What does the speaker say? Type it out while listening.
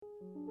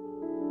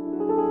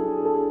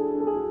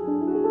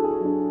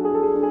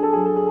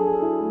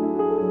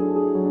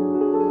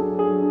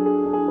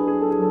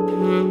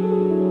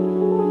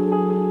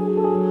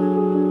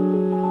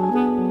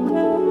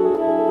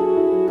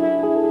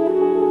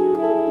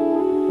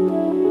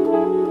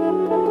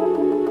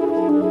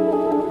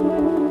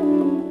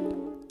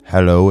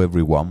Hello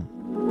everyone,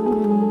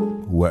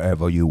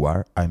 wherever you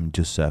are, I'm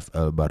Josef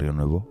L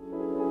Barrionuevo.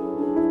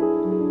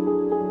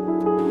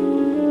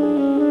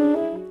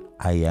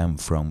 I am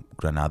from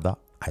Granada,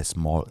 a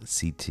small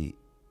city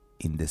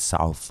in the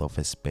south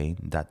of Spain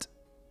that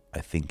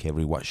I think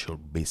everyone should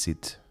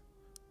visit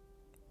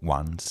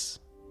once,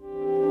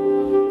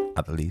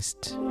 at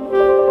least.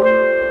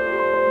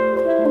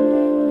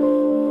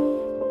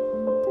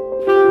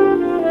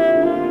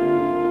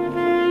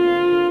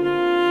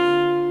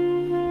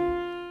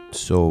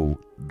 So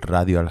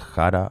Radio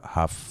Alhara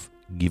have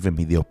given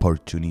me the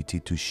opportunity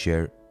to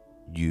share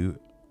you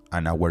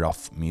an hour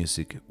of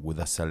music with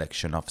a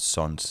selection of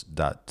songs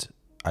that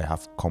I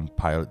have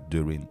compiled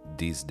during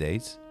these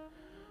days,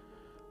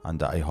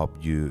 and I hope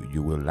you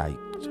will like.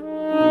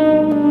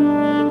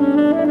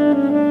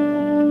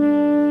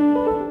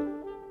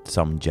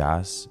 Some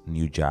jazz,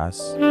 new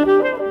jazz,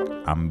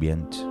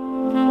 ambient,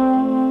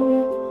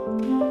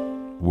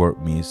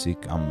 world music,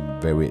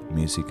 and varied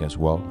music as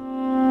well.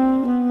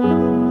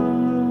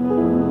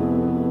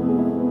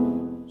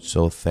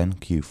 So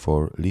thank you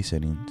for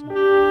listening.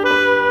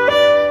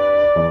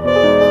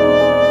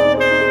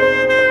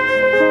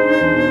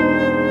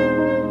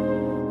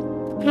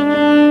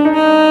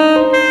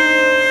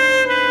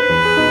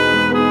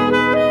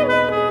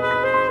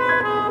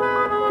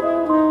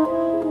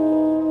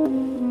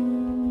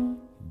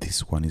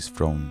 This one is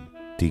from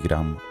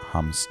Tigran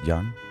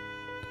Hamasyan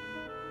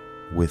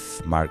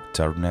with Mark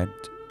Turner,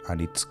 and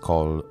it's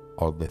called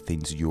All the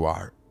Things You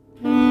Are.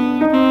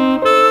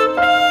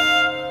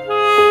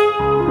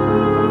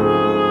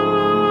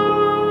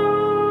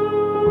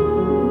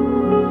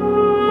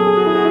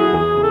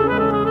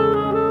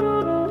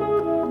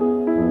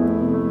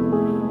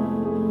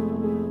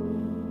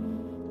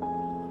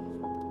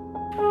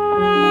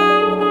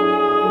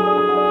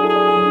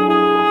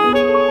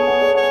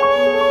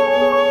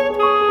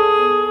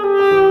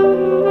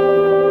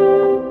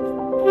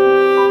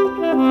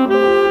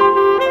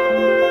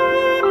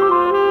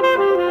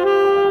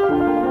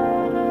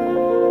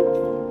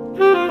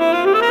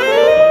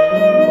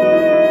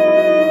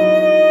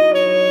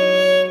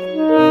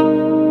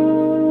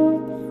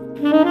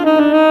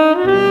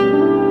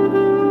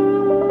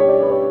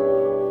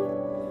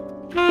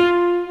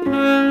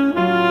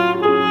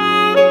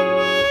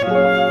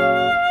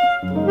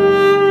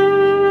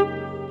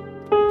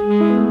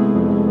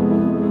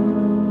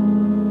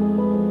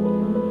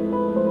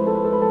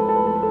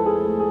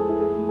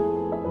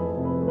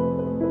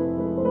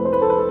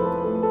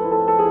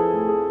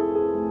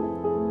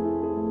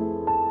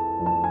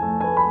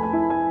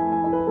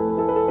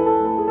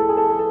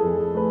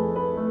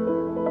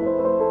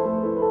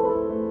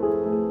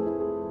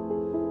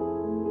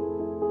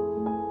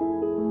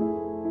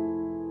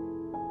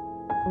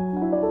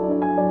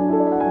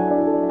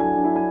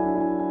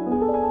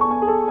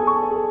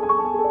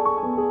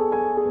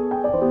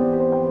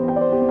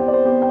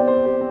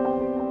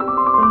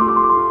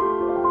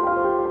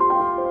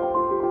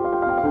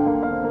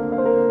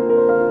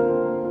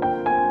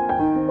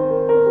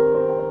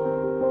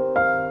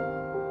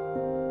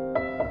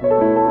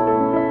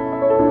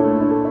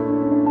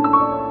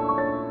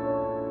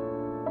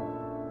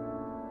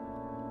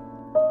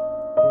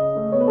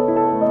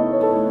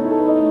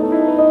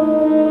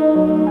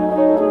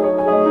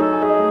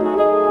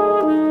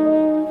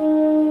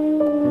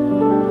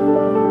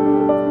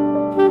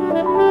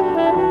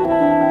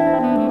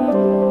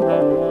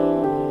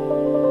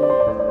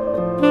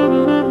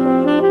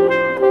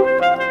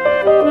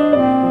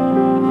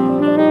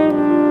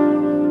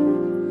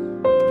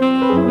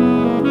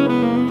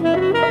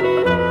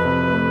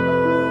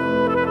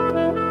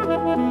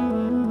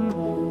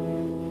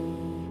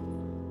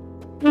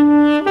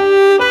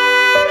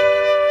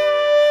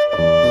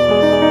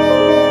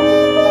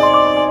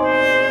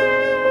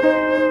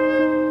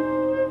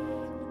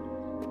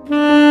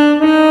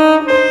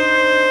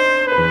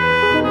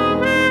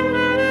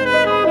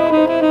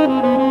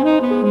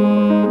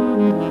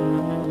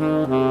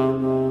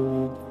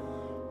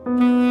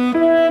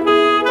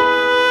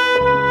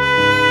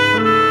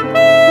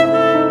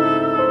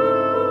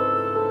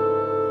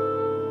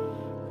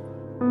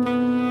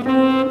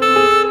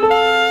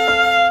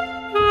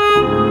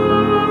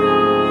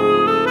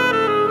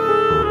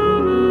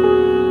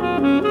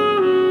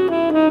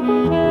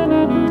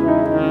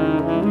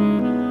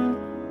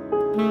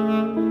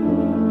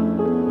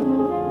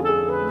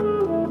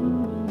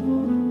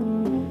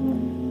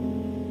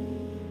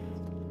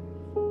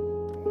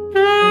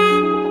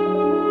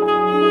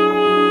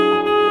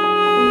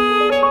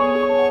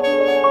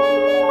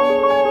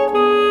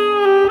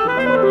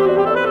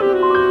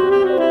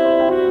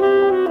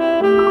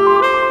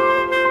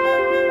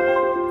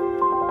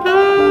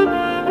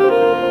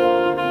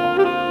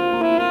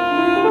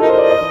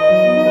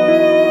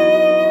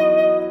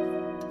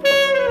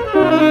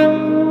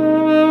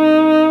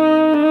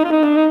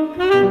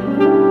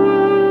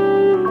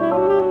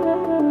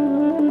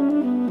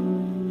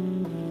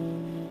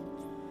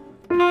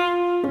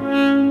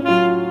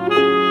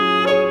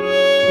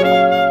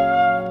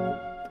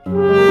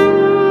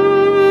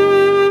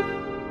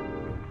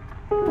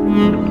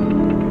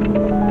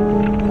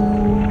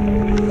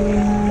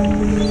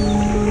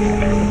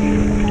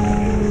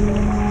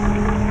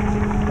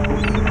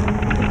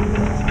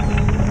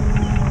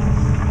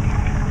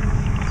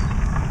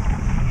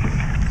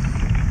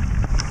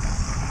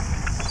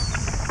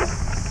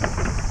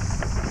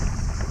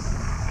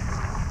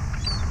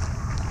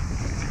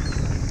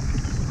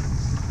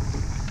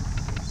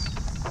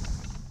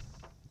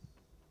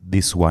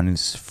 This one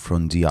is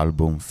from the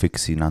album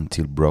Fixing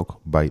Until Broke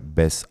by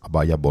Best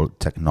Available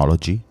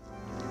Technology.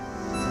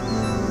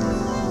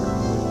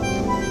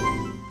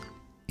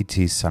 It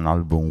is an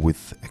album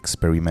with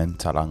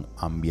experimental and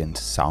ambient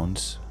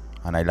sounds,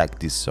 and I like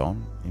this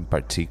song in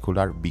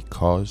particular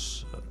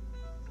because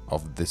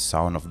of the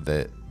sound of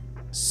the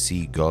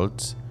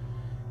seagulls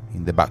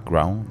in the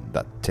background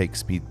that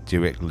takes me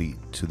directly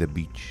to the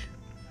beach.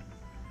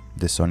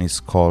 The song is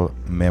called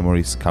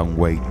Memories Can't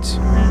Wait.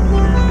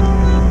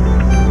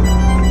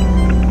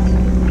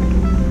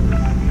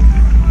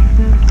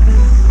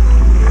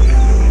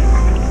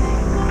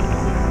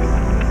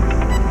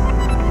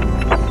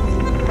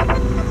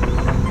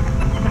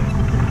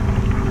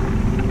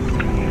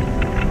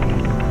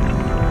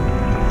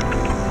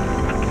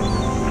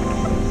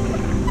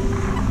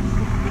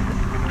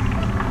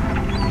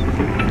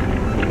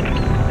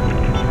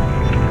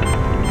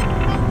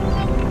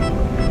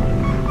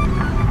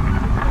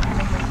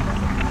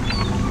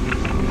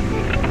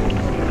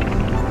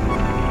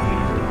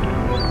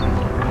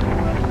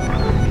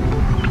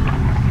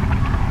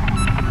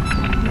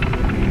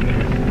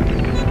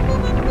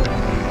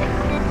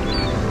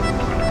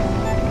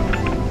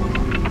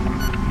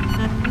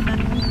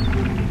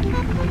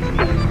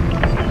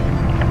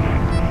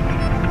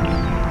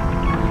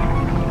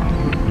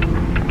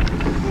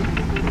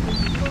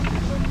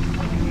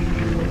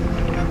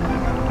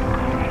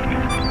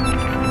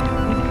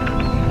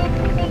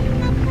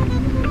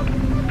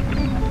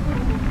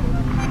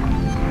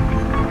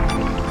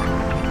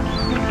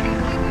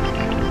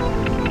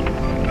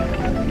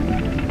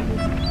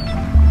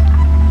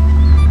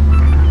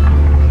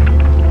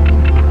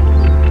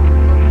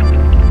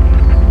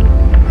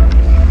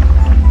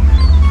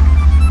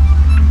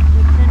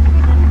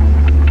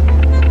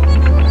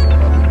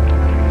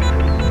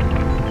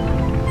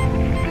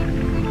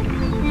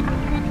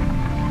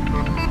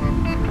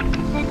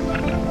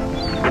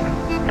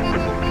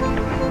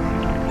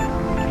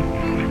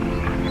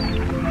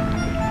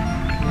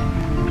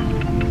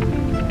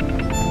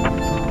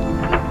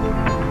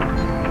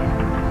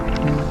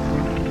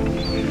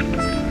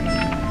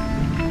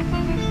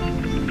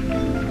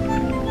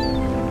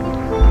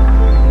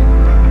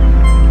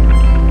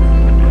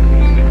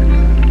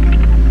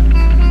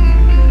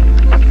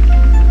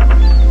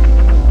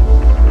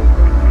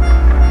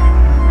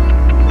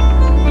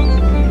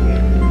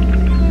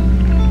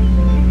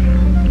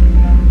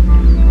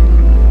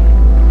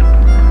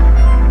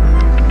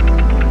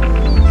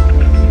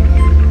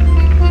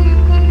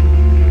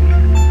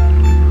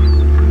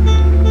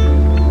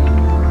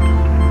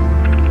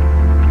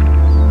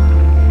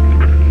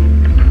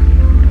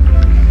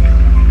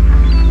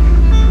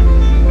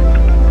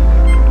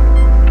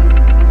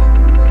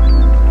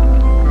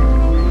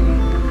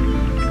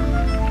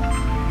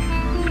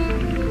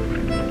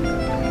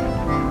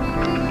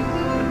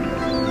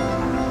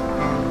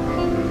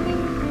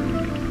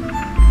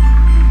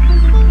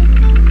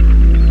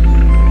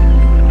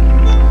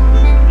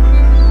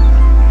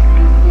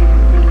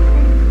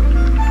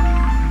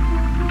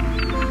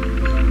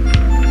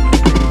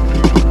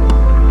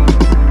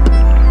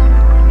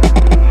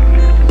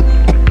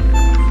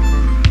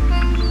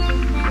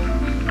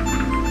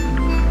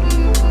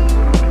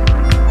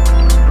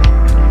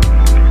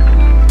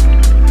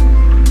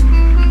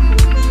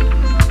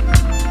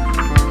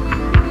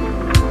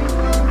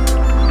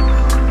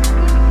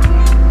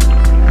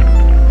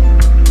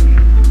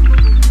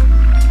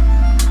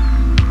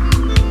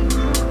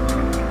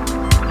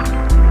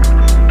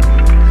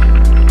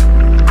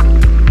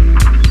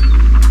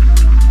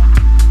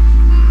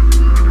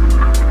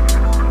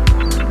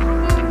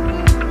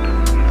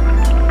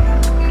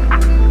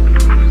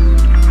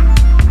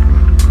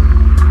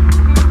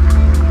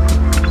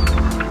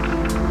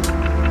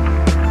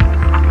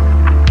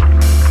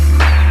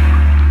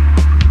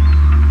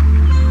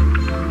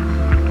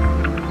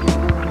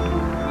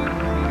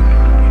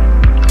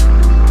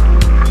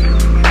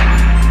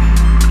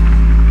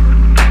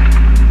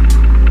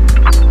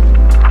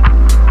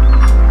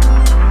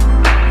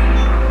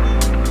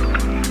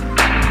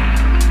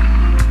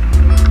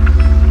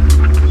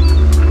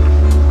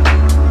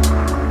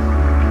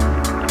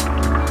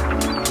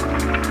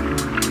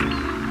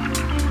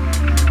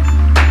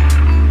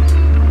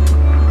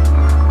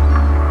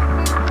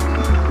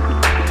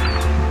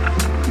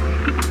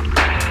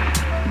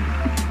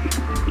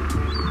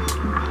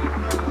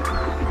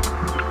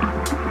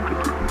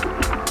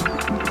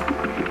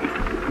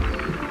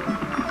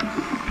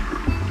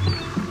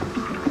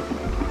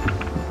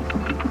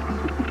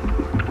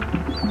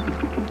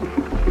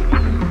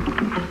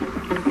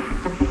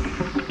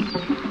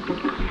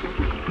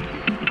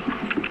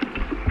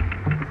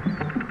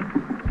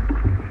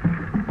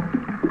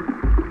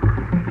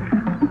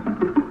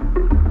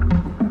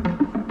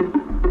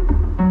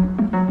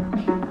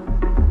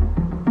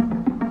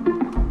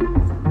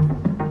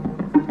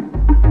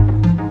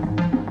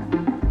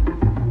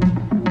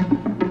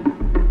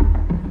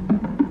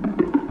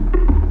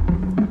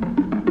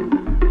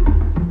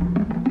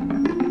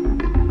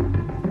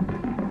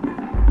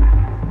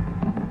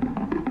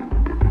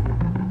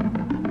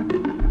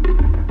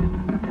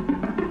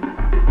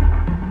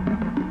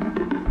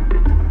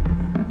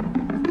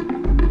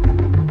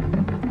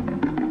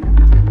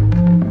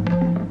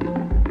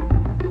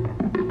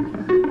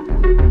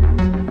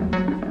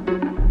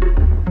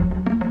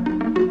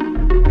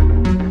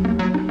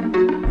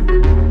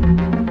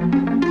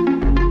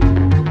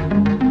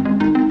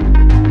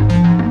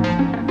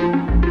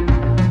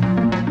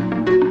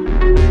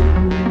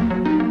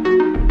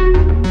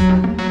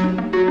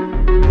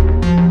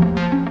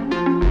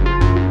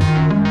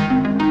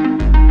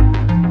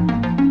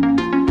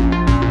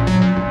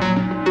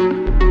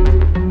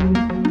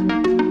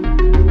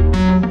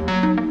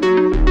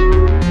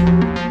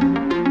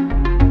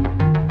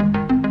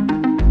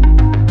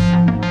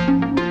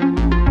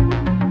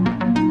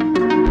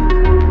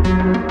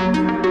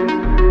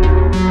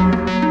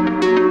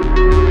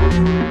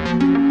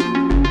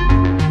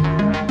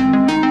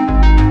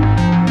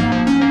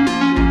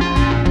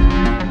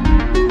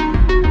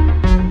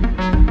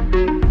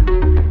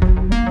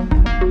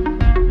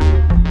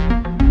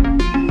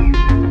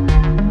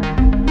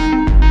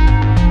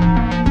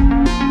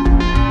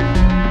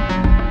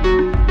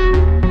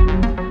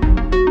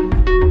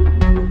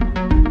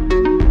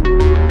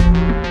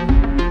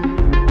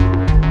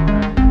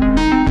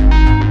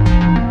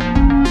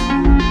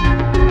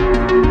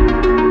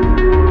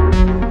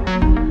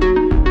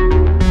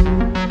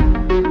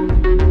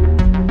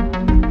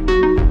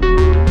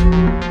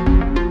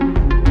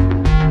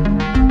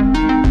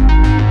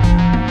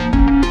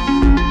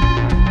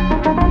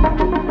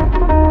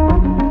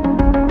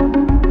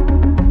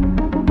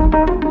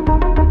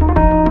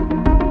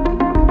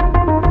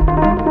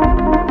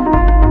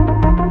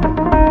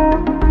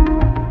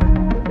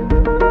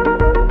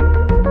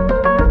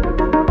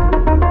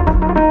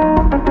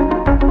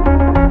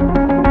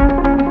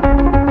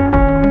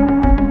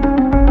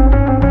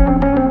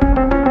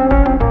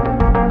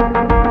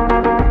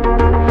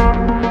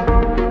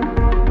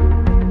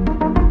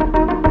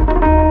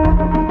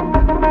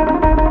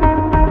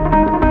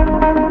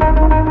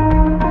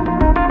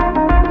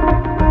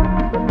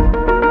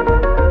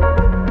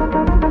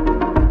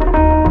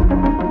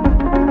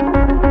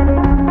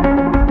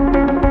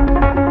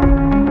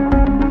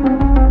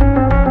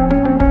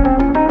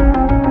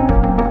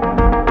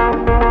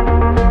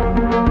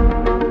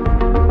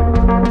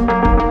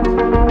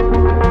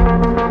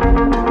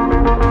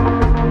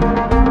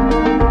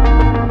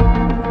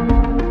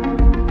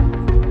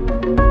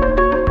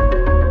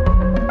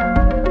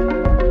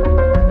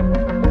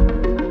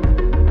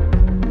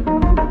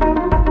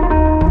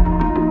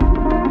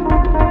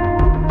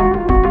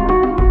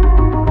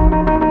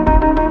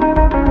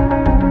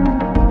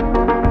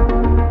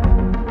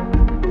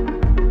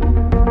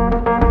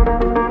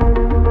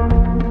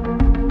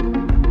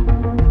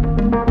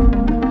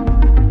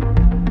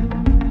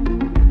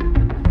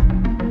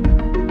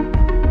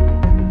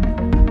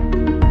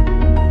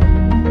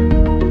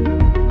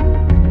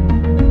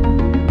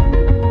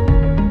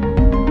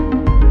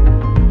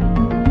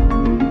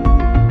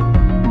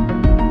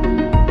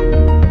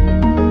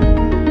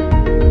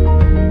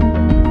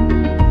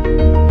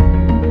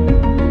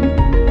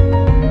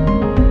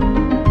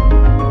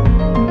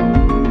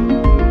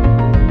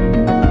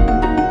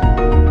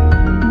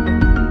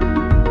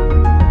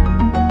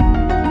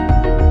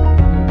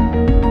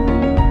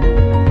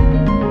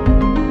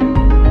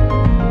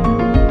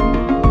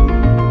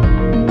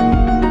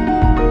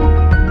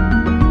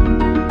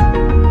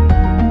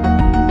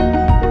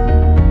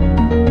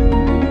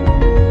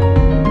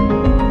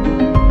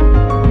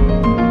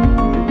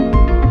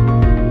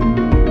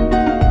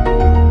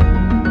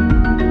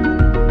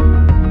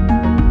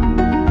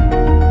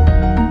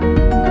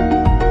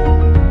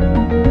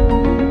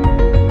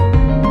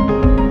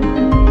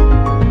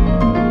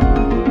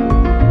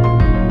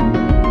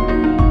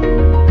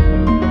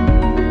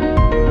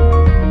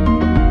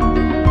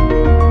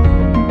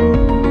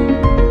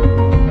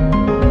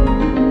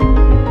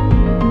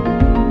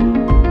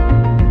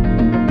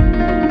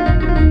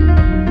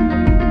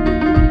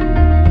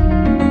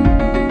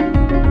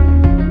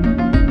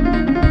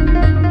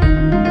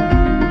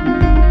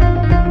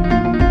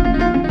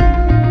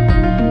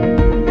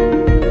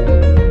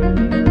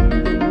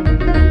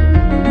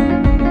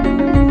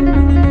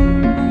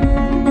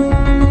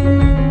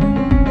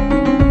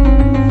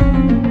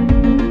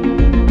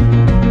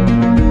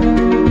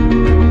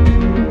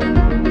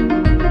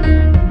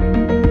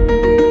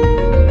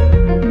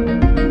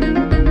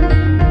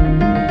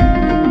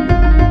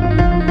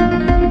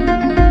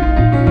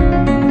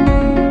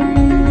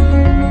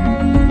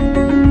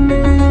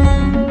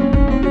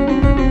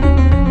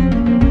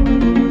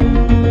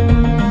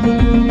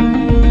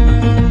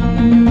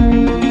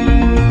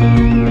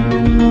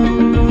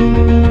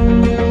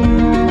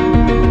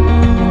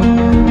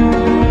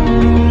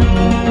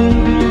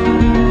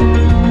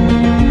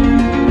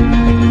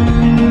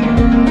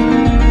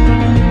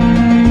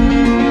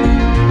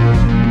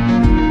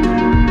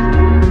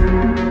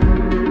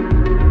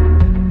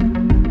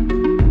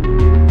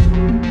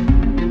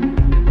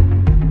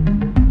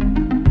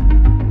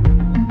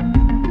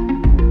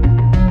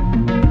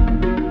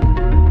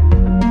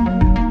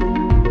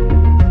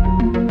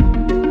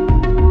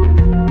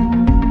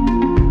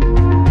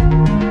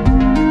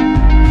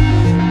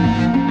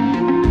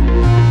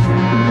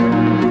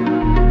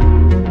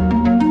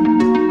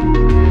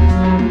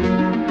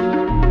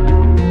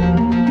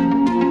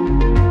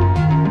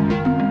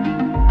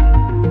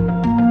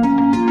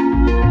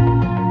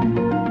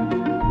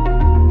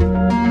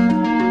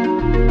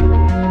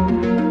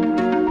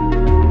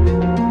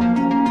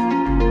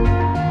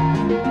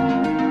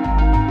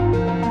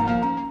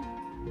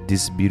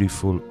 This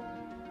beautiful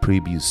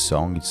previous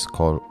song is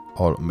called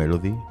All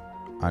Melody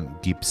and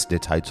gives the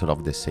title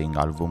of the same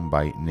album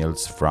by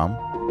Nils Frahm.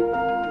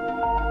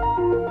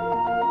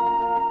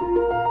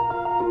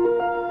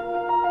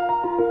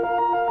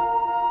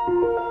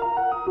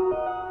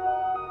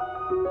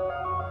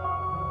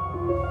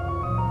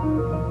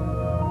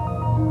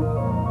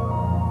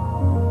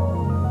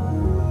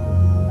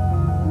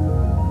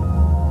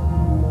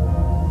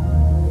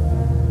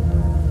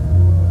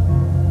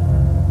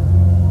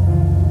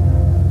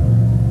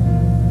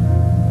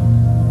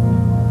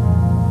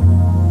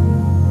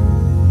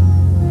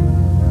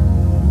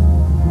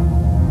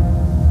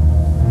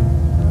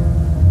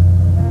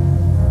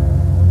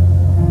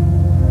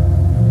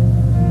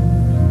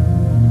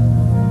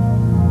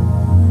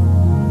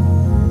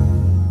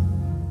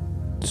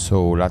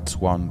 So last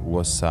one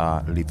was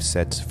a live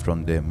set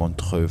from the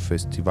Montreux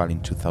festival in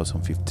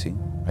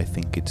 2015. I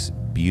think it's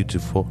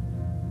beautiful.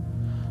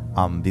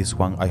 This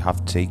one I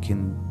have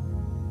taken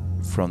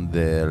from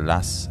the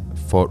last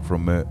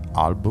Romeau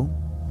album.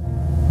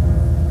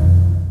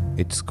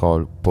 It's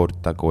called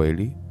Porta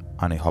Coeli,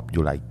 and I hope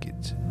you like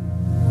it.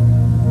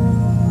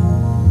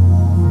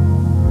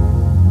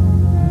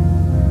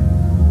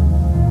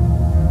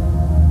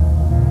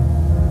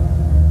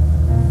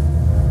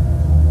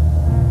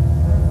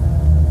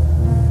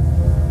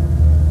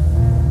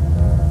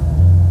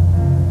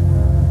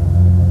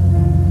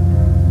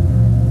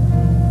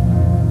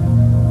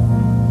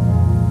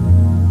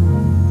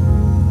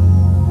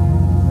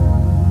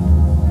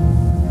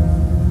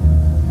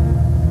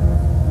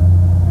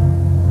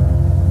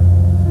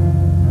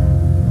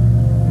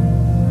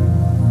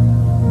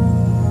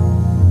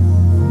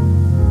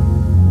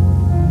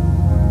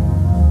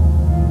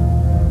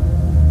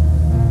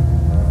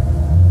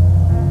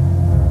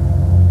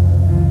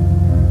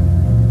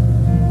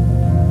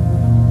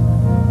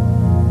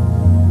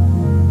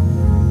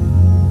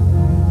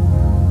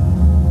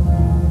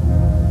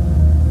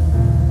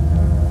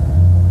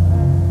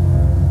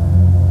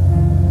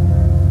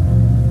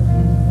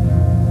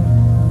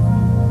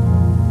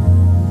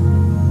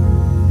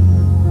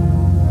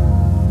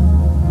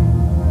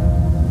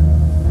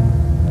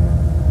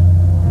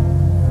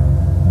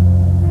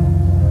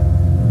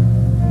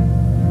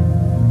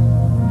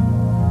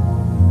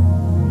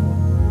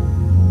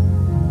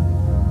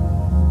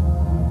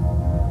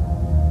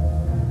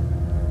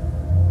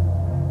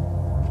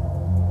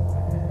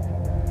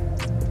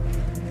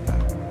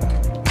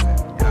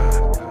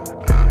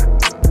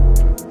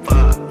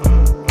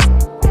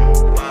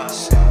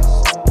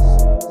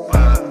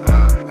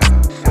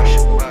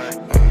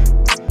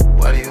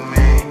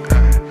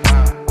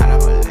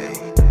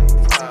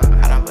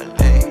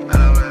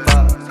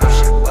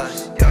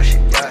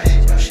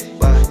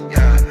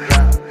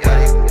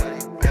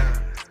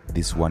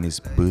 This one is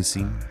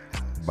Bussin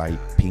by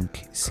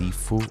Pink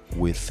Siifu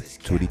with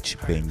Turich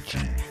Benjy.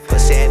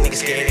 Sad niggas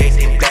scared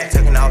everything black,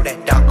 talking all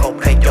that dark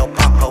cold, play your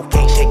pop hole.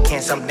 Can't shake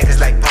hands, some niggas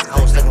like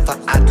potholes, looking for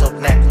auto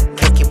nap.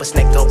 Can't keep a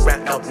snake go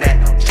wrapped up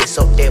nap. Shit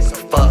so dead, what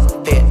the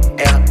fuck, fit,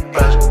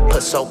 airbrush.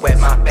 Put so wet,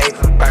 my baby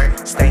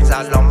bird. Stains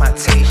all on my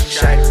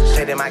t-shirt.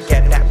 Played in my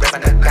gap, that rip,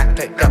 I got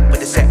picked up with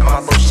the set on my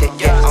bullshit.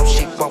 Yeah, all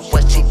she want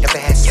what she never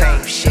had,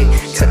 same shit.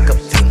 Took a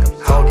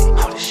beat,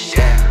 hold it,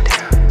 shit.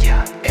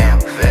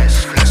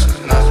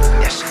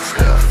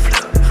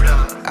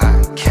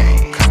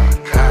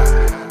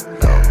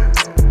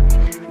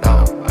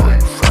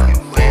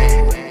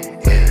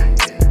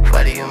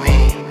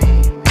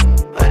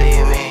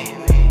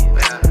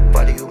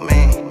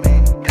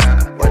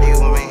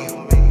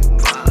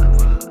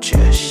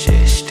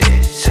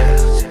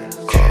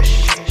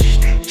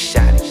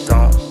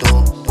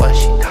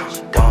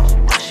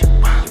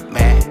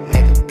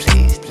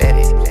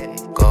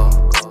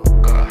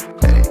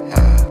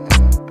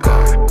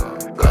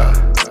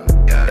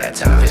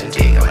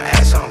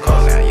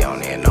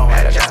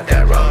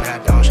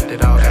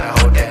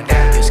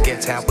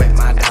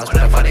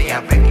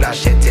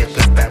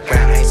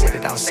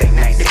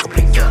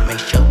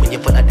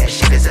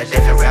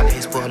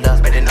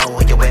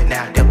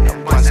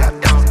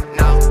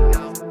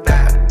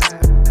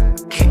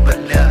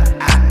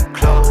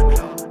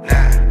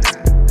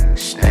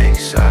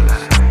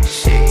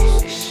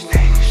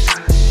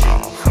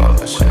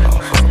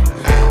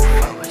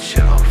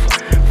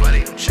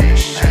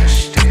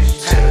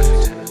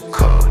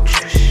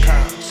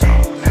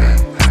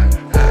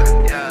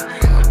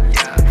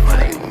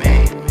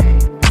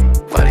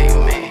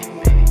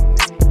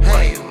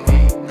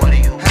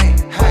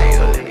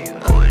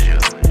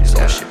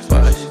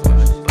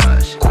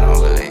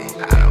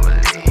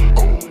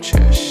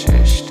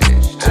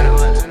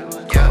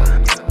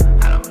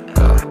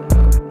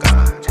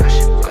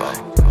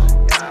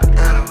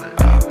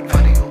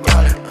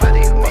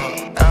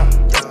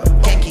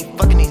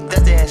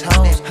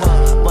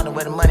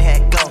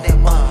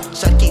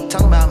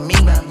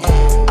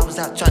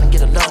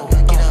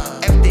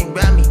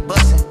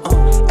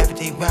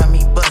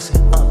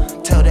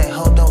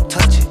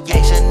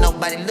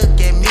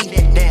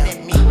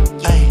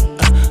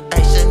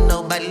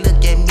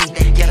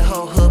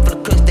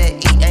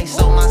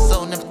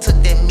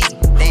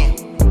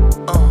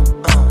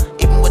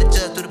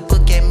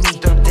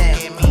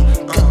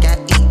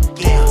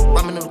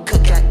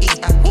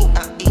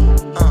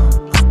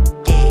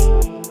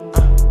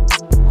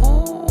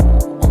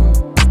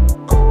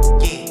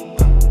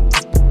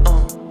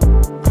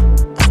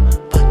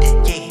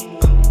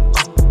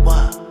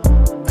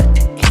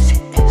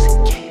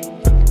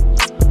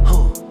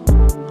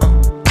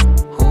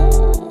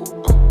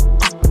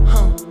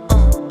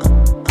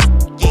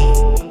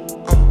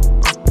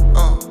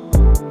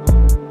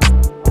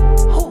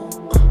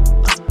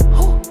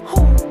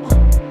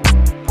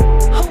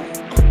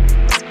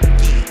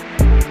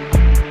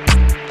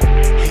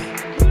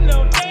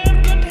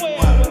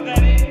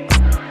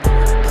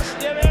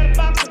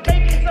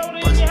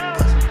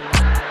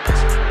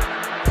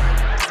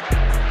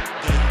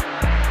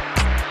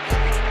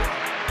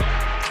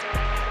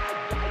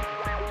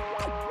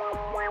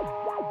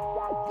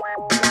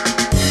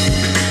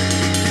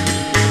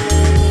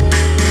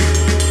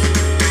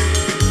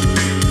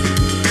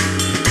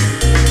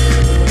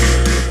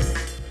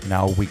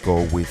 Now we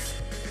go with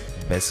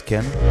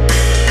Beshken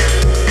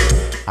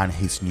and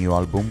his new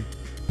album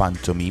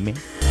Pantomime,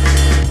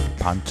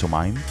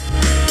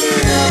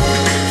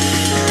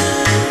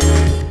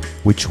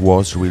 which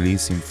was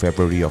released in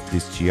February of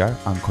this year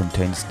and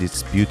contains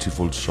this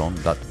beautiful song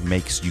that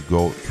makes you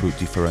go through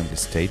different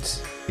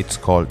states. It's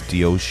called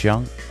The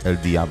Ocean, El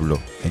Diablo.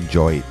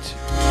 Enjoy it.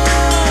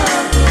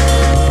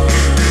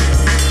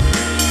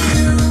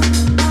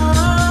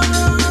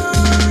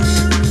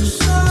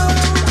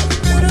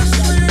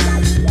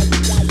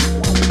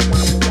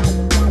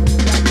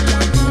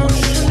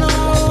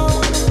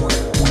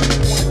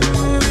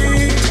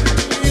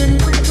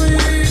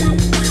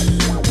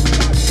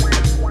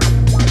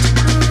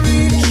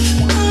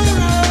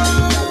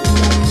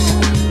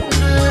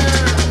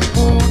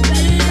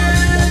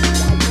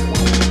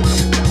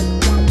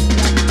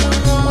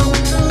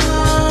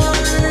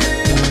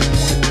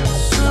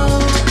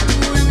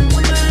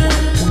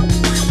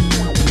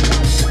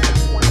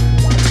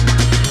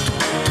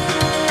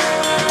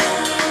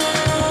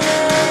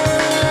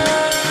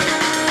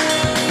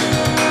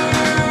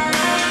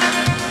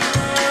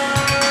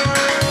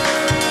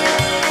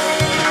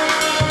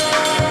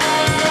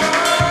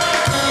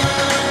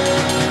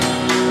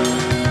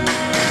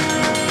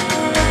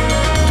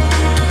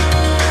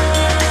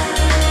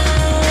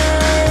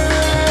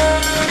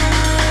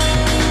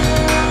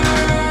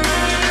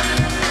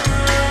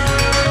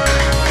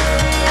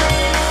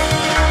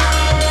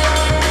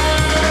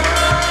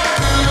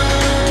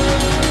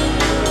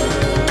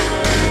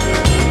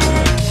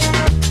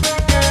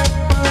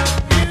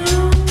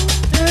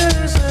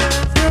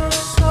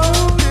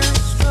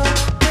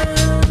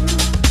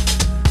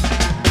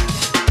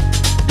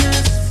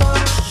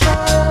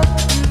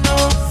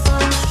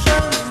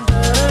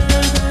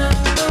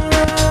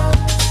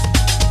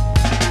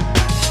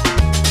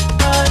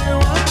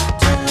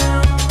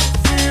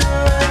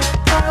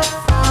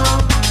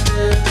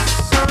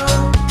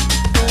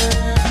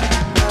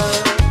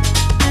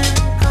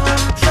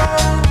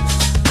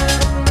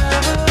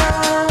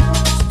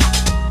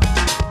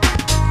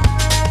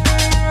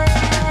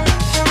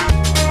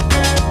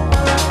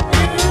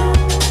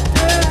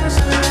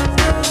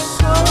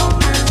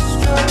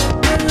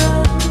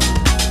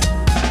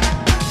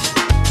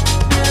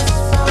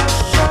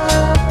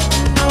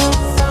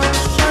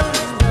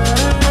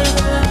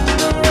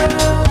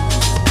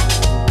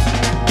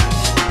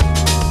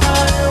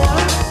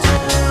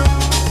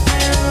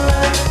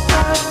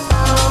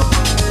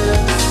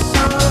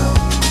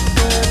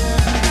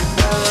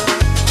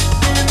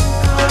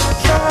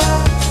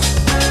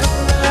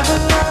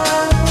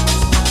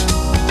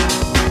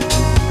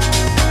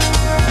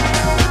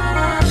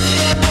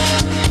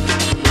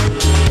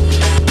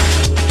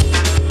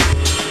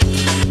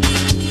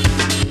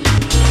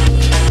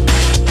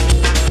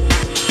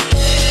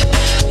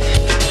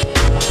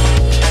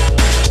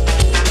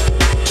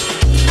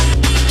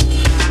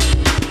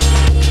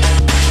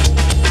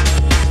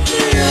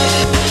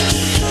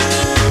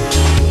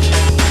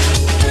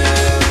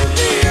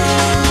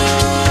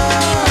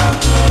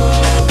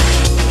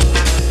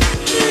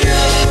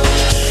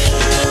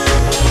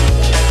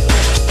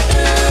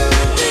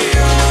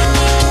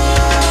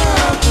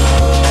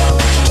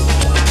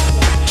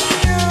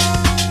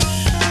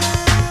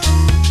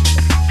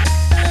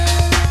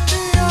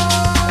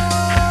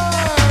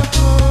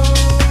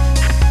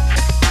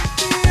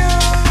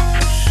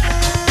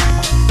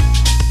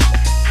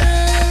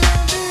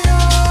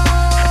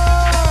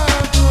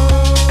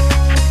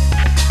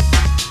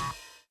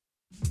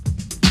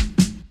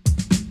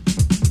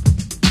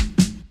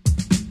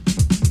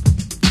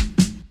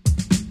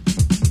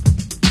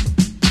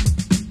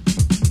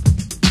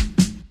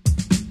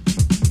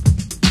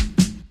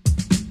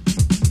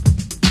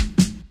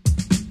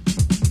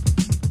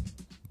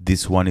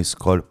 This one is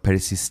called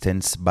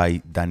Persistence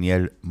by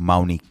Daniel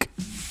Maunick.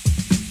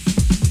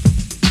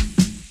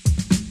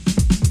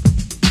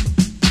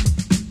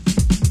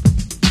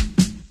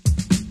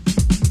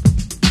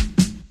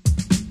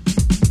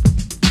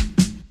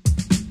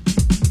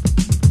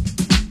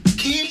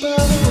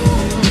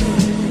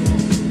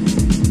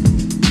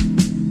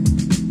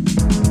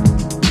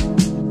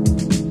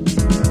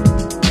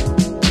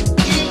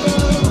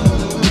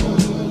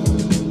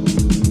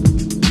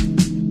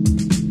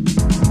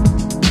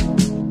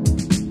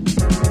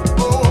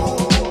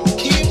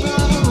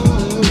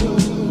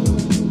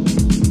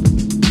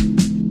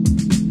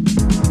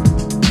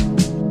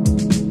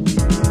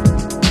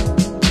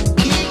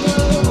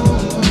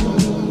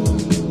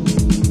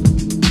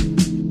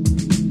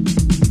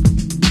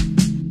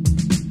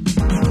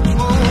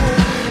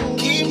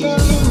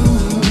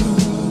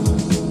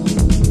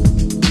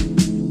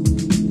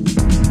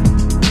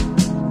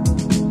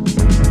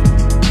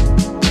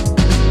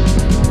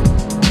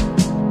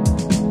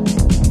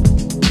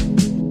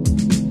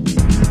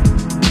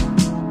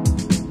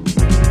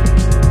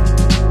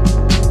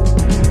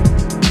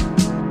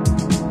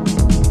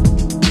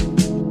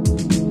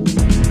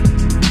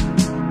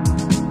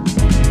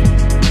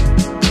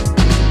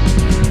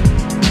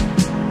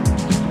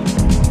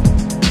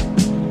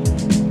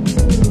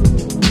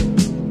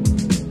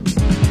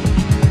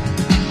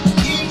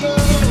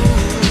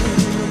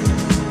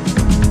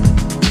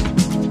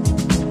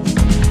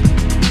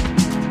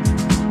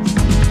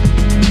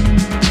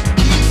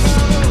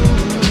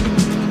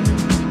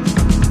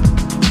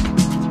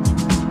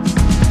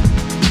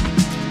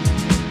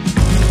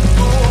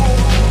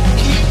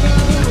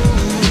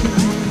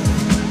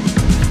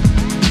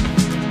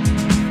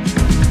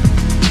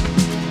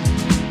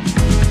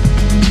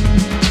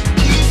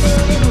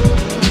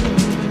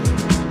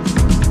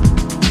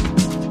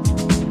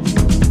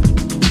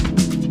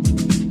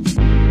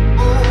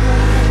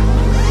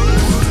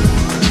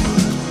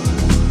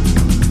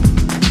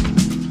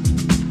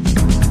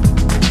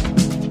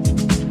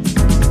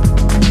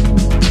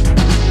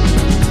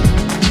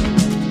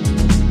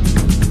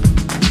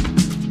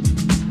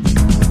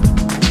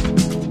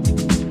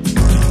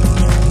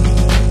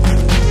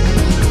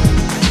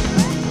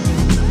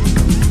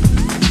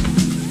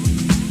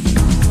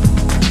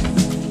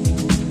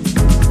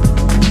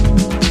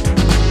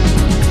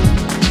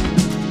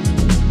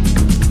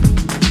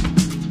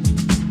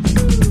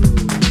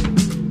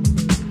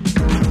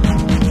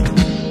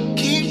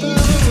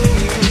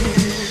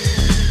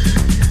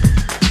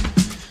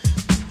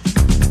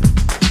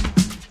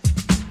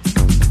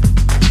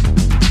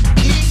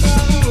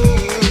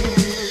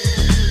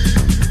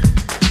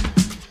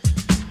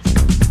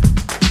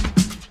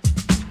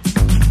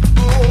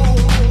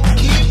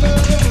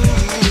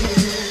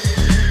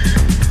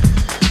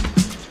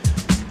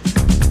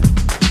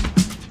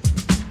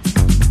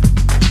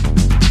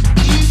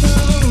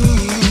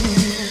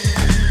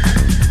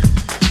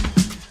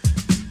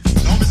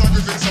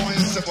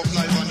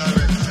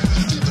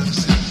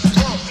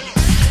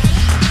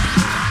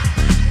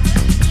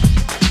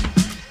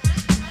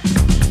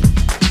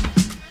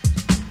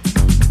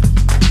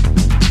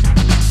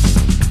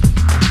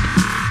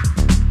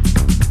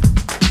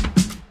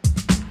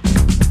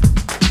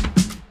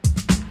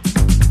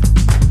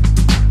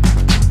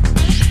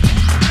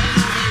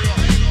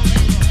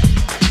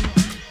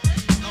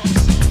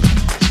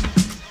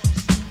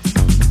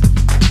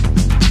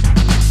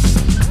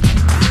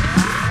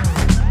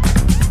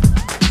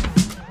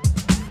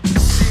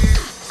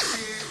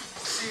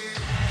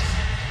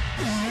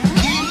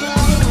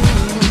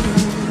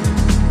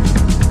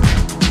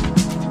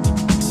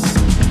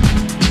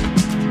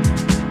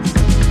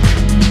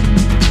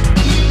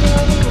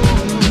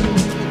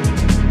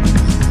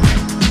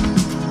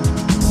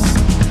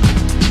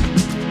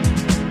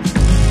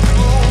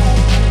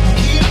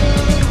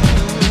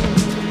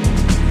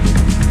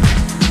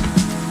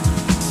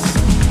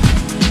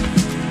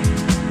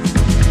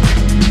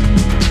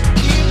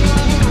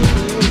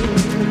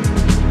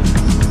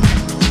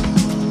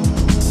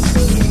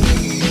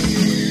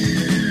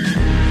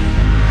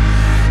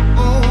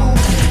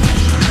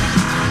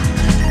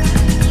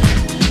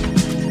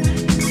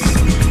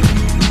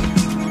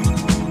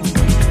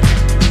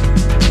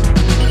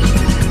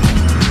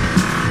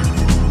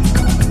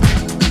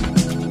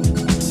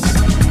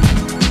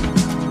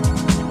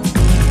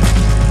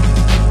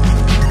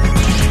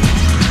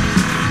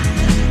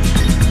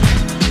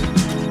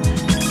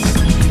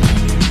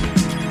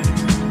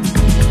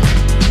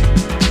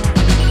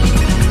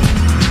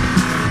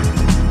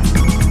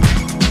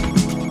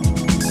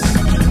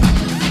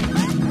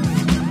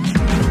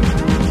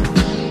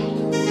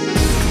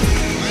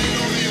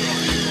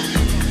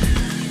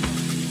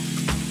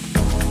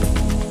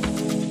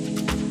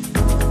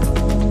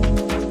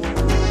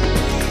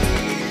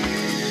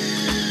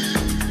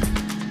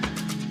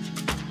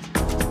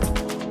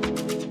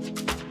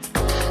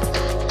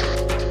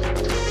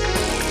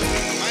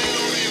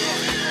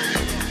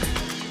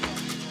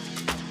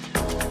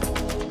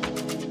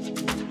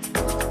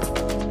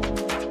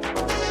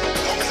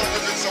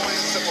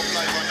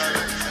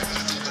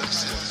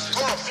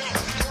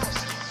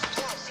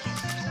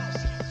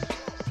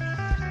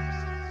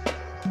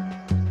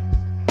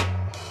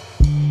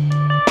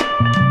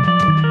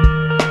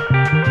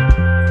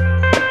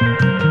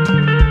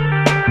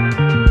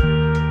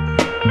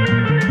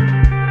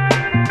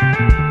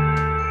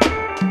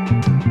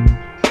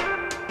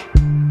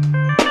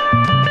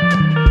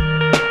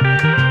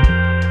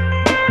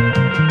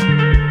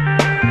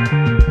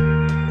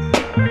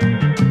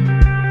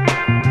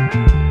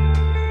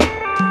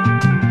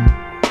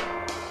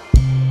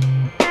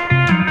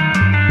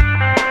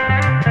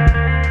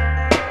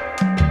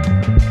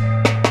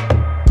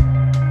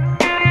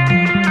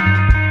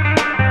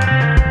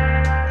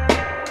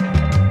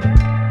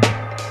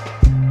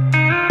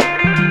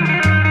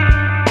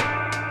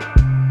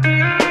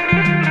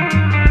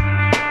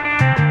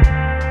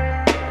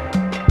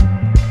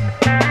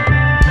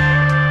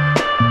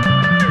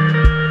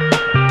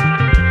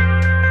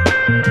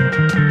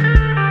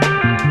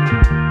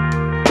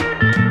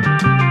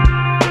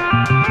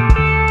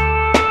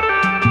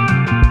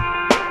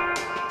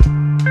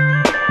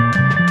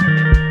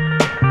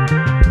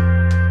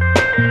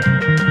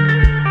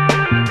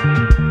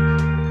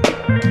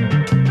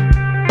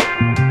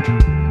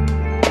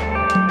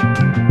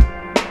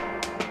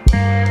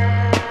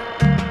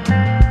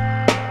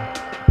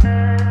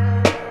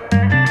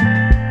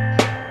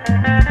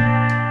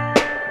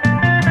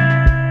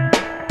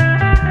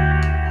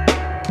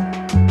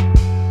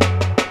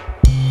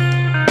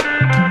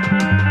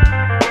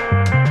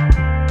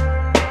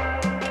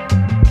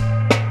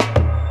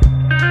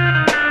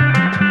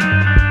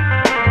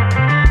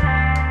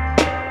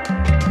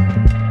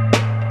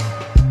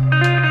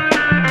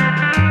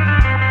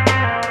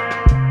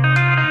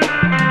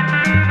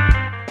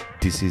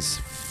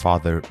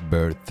 father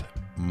birth,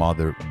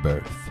 mother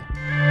birth.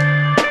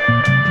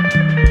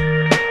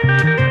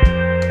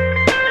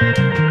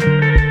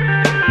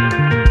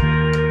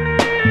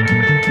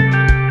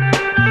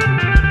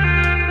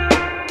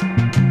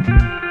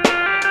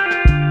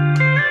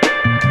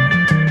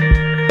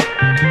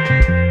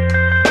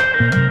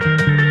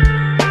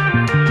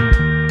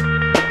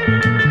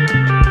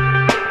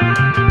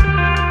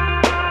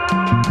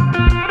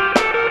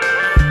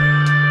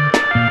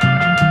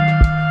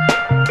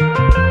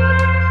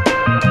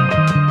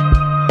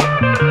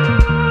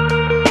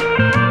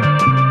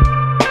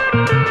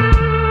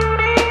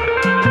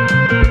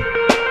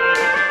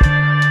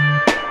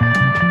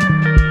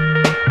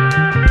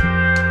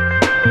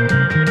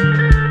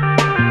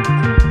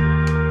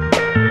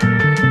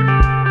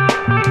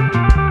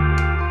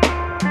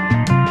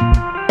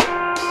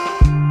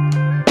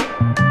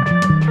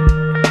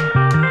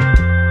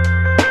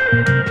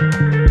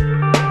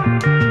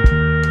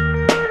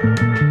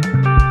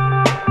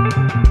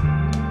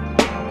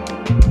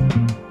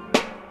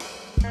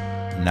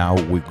 Now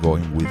we're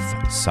going with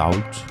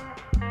Sault.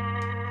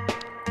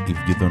 If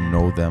you don't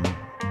know them,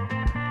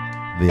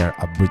 they are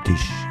a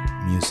British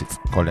music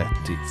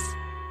collective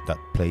that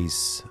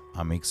plays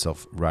a mix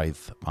of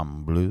rhythm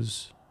and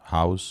blues,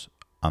 house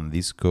and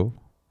disco.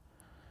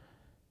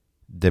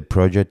 The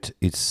project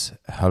is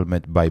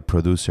helmed by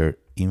producer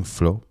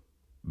Inflo,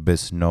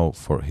 best known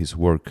for his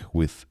work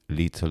with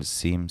Little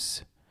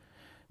Sims,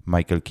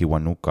 Michael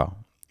Kiwanuka,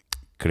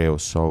 Creo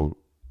Soul,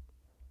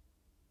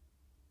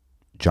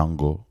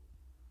 Django,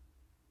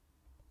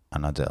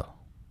 and Adele.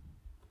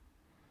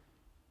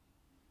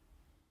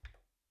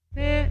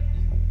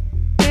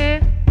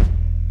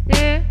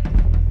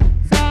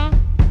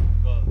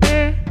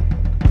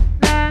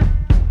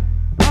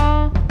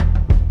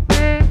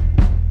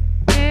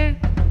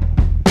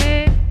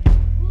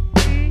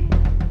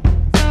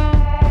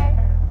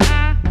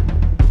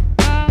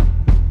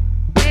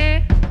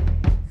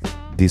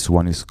 This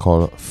one is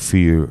called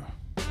Fear.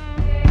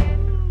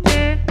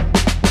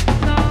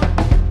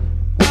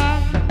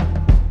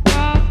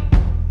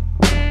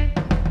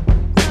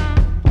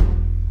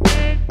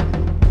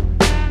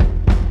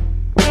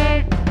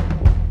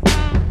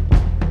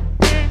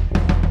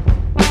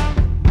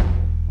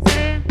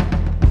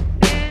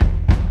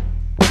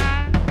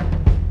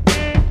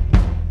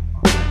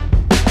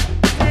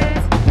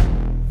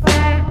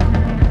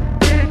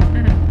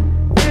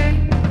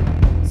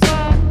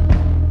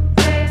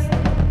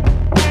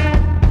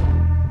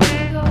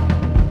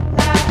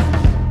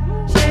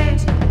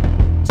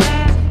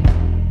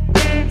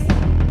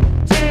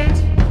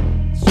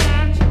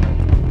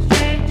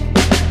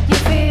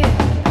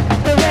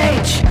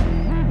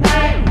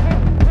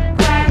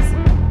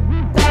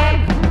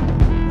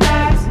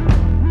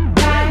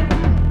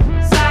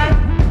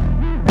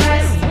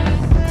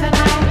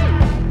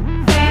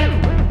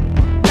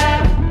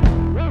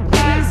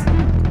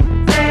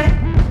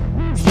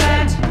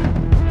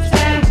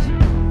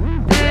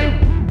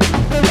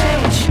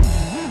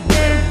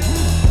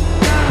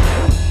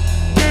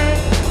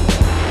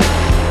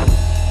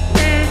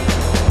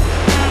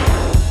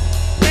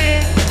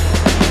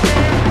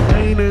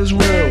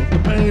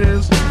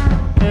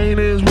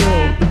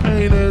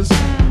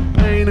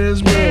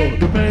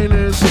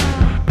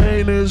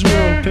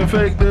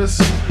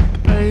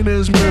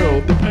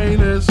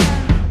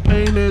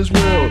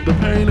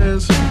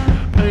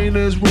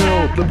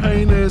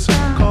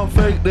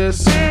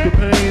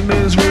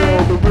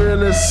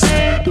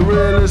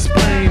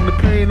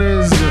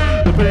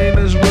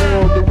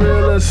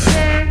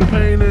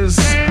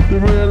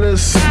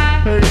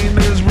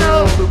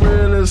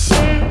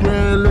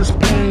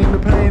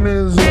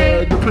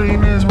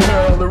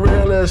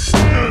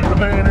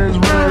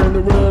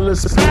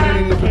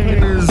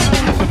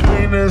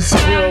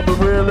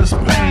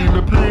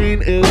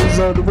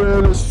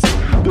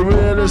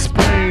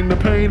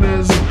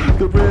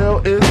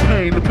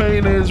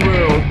 Pain is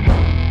real.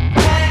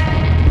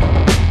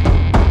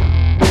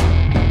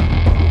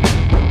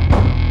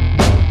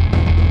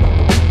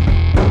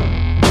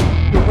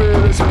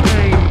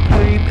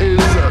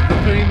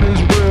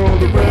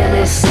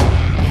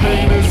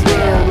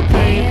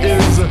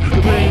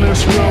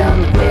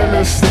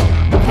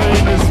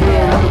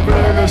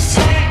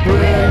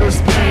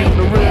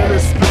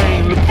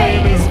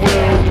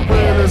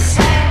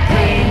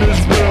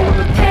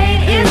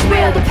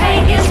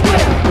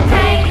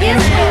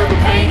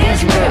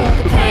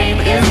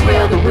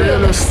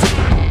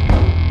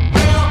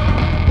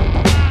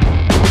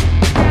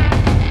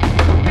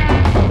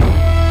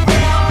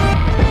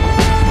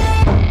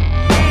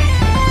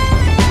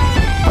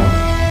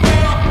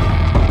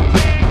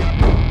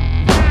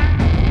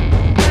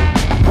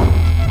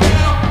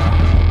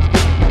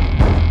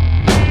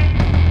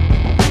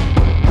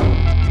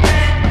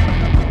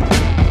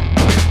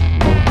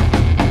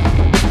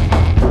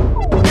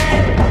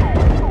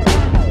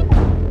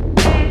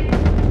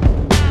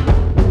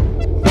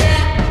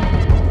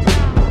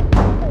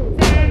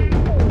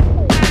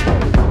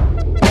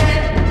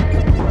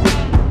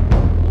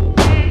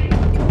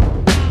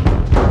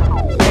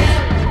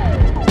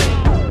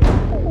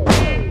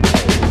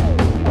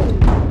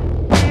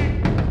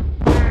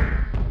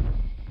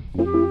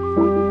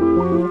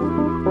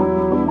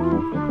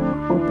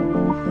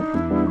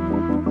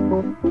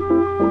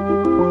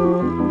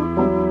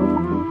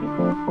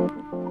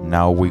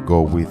 Now we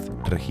go with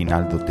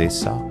Reginaldo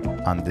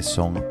and the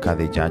song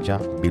Cade Yaya,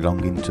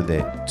 belonging to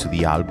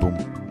the album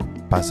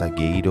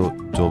Passageiro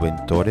do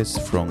Ventores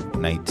from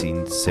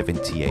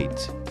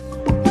 1978.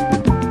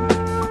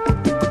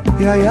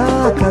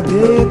 Yaya,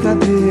 cadê,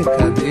 cadê,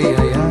 cadê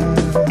Yaya?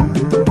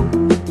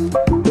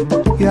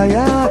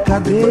 Yaya,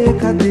 cadê,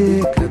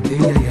 cadê, cadê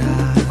Yaya?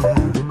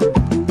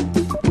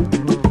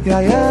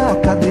 Yaya,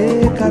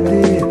 cadê,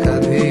 cadê,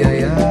 cadê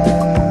Yaya?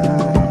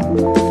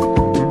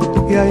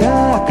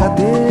 Yaya,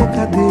 cadê,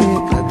 cadê,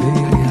 cadê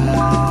Yaya?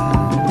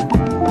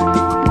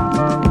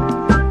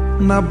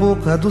 Na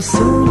boca do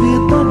samba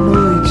da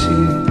noite,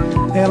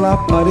 ela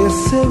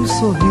apareceu e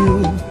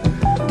sorriu.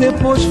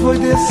 Depois foi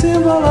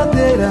descendo a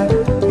ladeira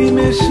e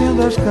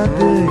mexendo as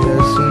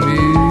cadeiras,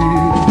 sumiu.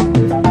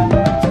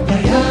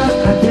 Yaya,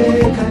 cadê,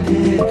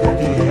 cadê,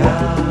 cadê Yaya?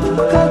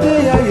 Cadê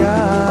Yaya?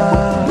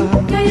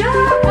 Yaya,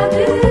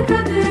 cadê,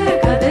 cadê,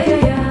 cadê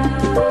Yaya?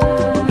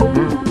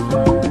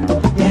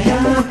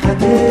 Yaya,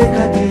 cadê,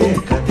 cadê,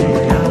 cadê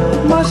Yaya?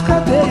 Mas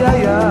cadê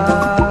Yaya?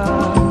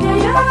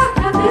 Yaya,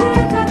 cadê,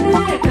 cadê,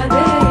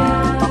 cadê Yaya?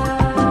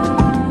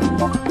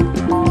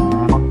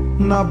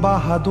 Na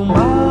barra do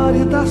mar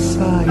e da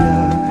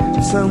saia,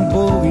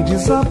 sambou e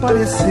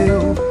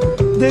desapareceu,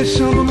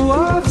 deixando no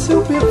ar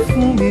seu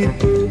perfume,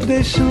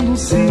 deixando um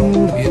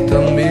ciúme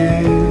tão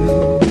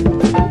meu.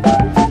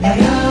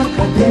 Yaya,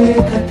 cadê,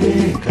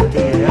 cadê,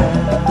 cadê Yaya?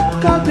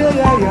 Cadê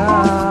Yaya?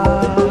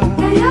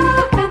 Yaya,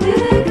 cadê,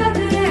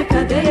 cadê,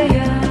 cadê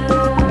Yaya?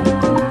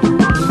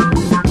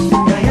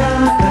 Yaya,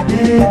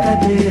 cadê,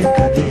 cadê,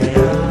 cadê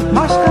Yaya?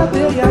 Mas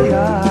cadê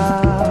Yaya?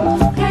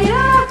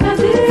 Yaya,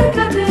 cadê,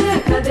 cadê,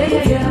 cadê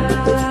Yaya?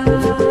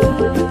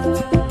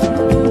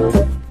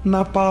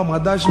 Na palma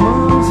das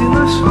mãos e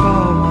nas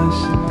palmas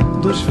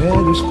dos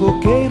velhos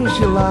coqueiros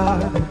de lá,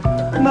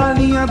 na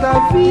linha da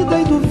vida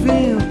e do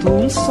vento,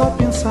 um só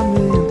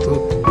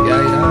pensamento.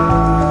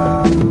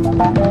 Yaya.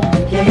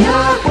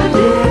 Yaya,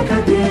 cadê,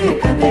 cadê,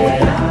 cadê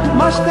Yaya?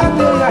 Mas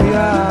cadê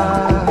Yaya?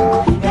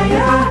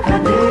 Yaya,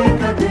 cadê,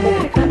 cadê,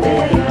 cadê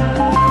Yaya?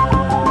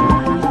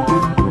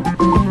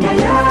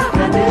 Yaya,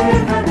 cadê,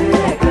 cadê,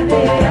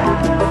 cadê Yaya?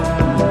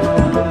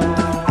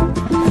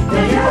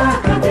 Yaya,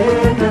 cadê,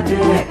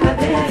 cadê,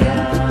 cadê Yaya?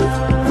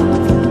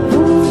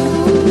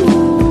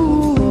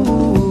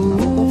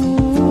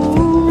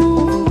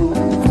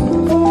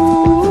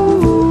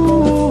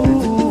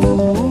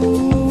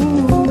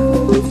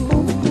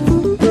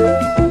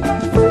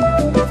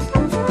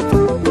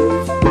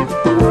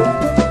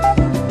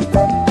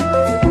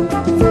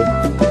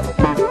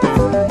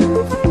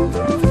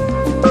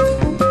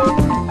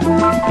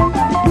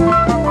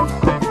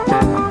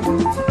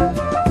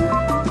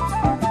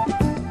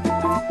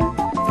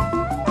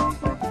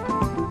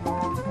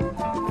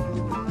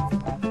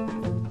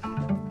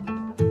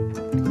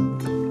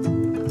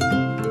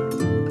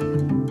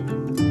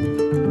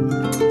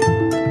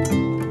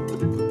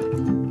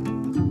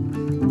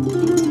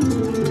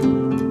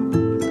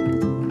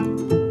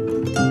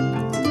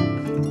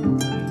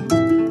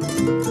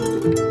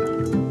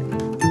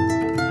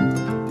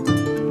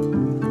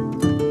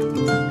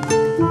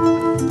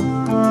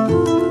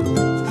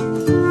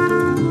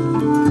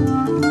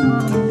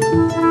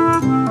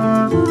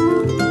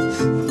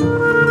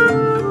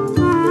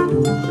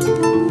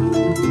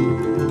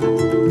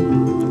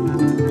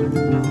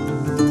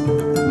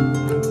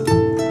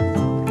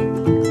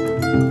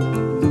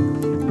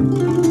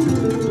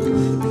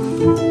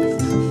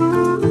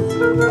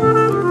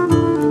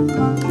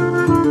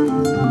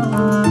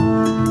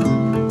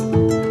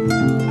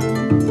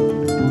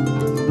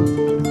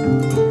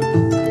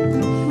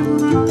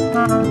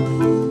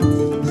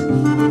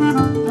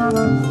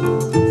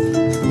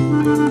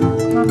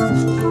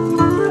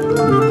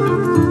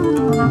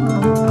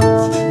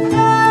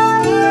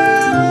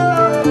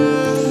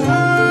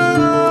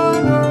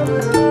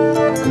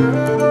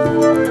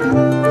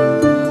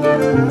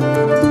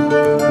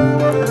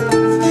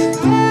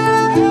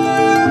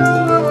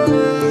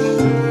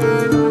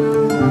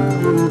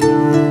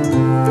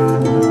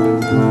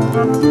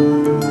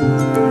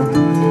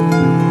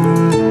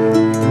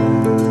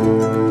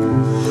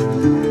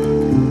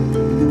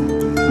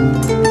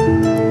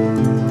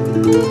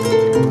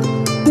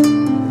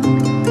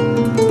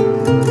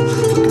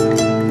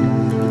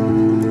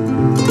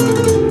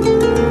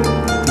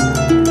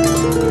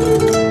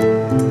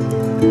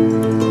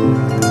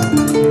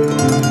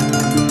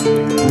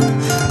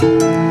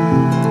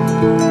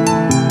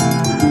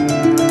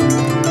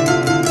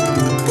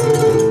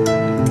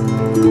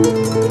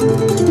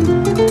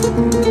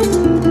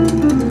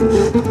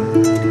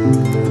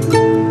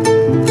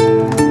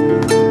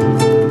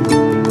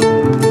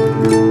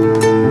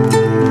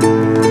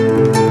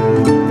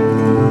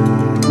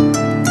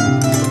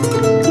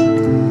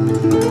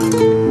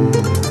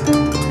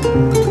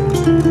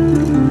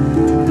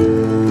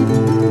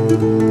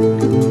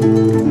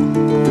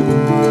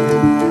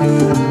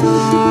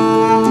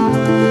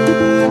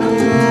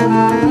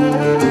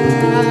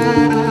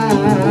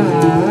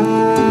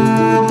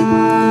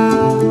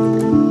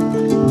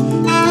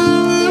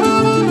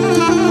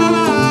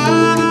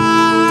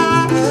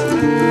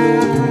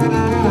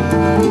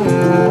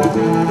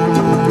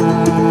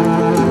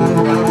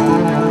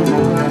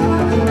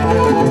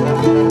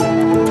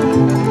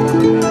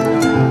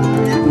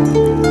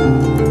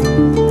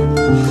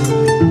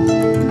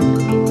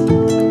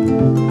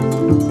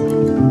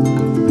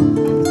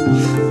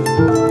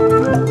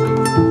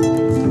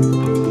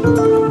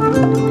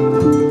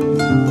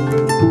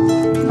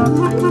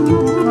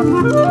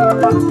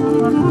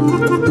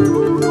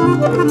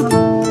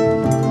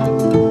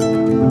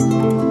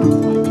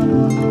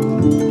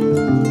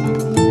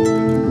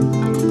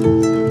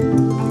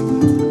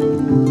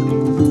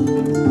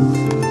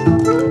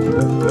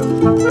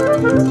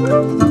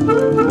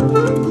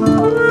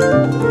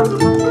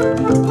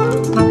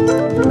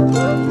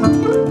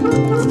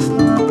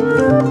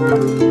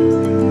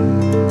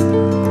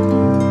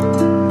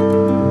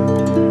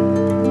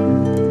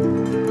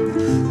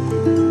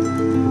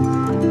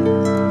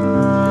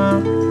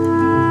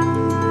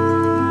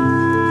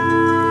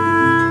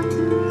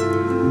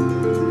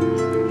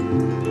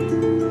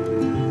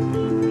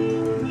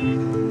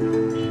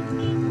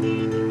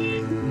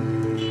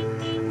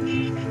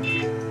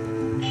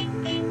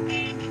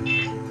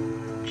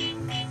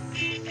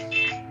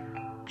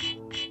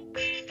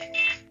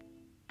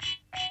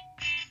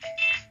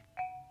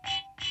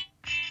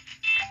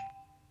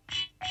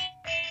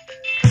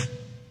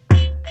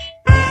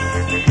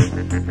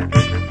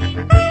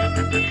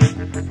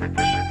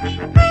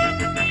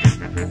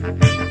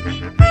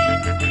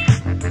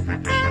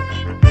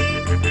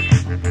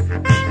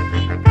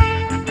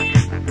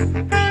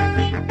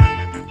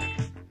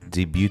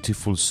 The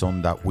beautiful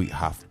song that we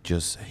have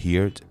just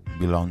heard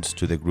belongs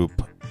to the group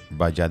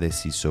Ballaké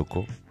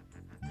Sissoko.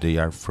 They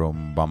are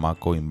from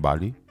Bamako in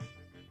Bali,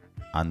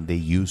 and they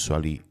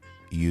usually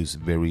use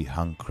very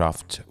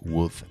handcrafted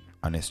wood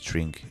and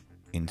string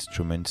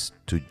instruments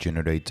to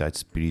generate a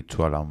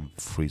spiritual and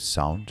free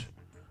sound.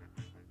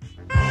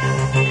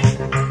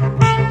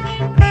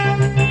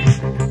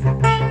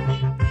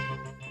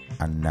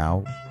 And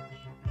now,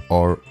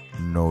 Or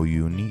No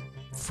Uni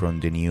from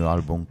the new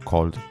album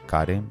called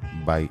Karen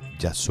by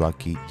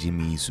Yasuaki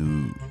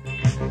Jimizu.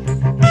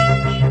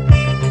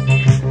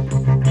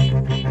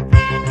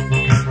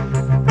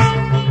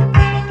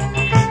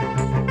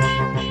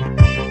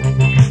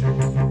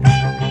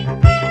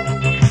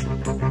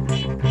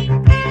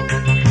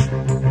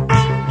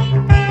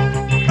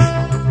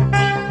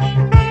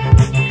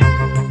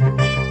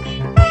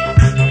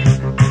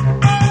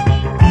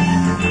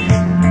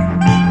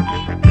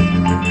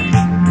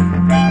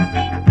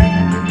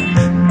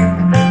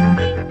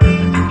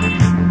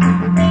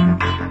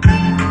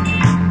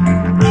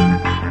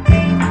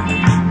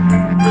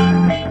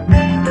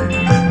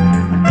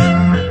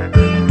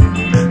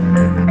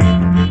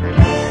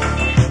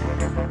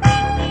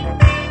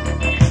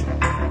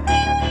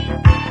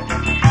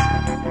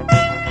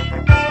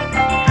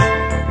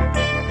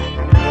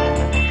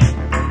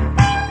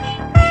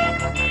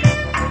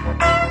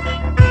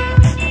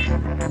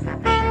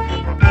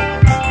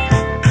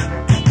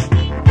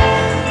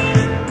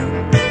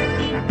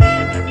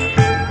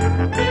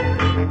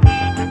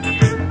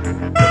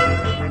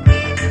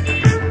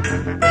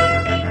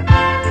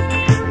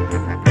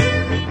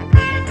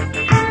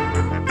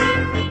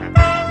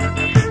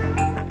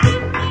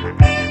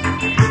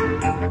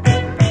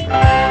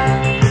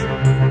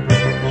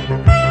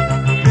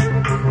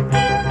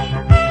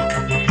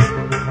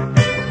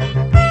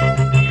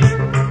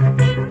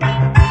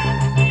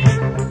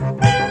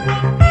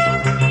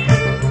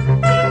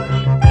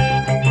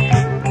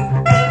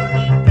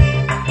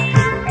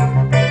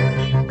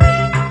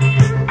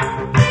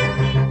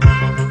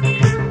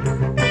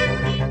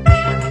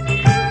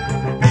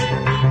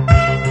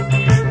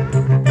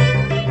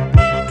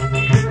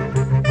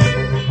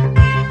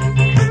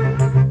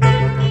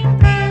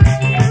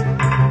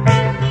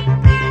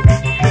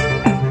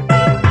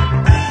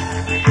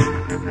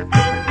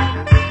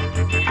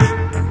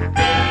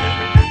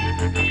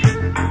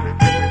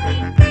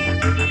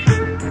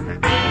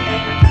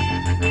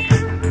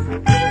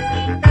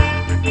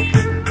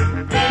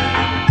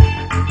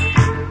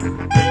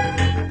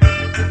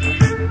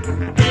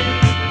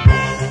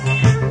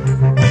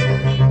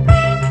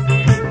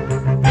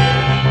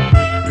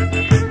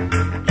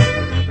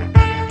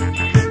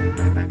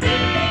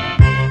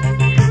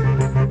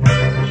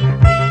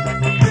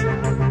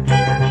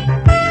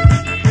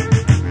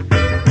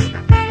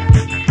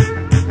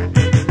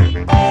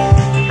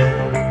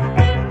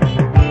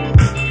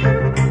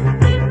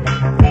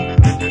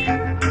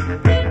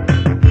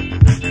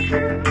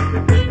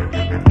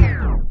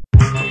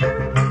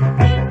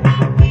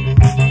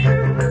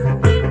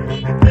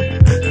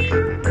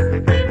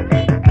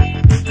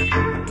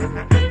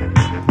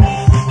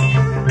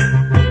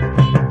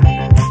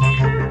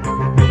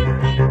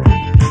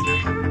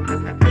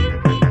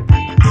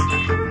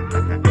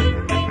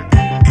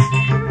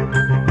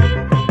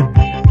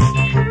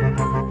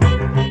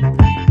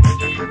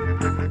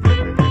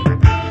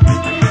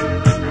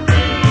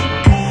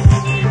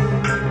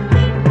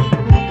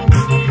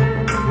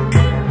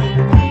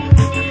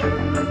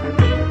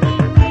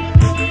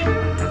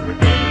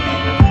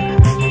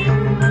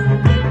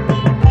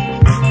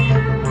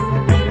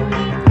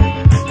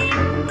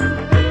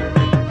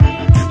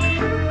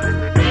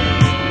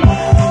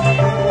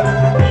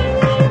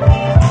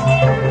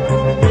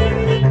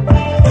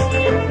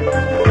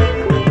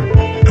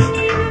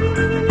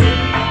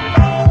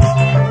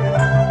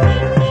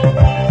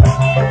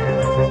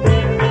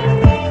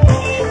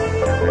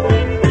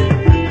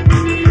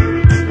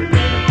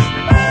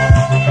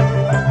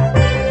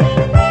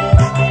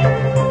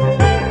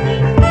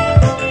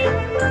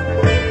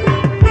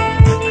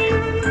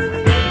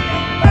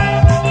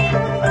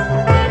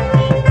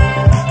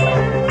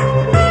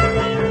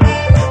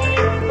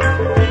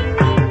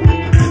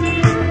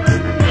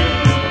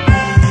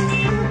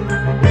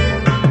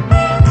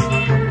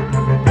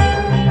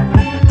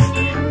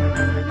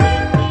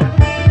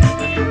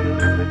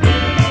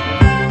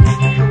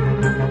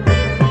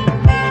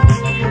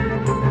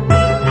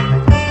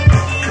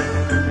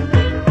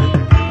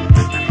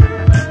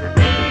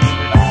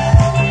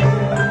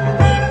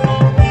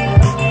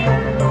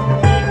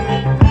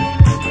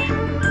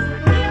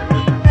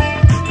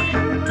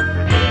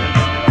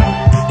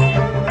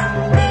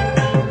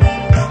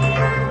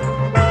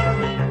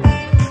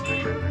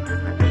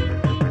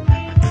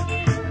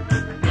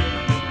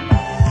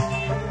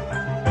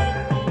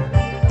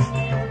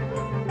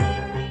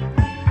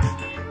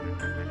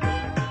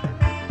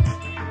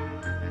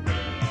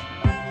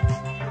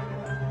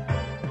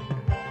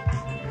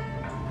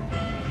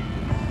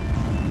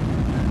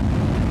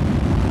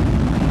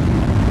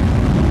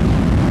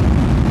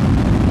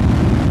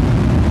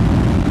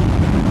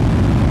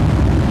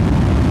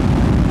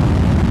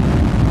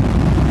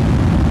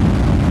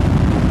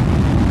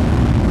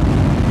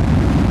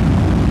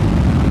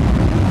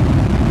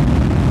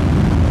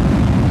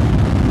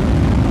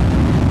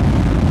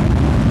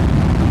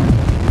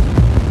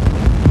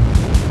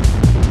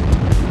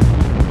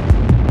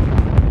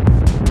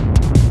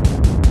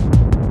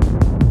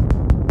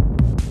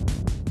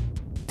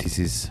 This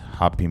is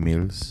Happy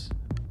Meals,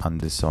 and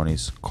the song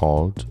is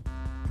called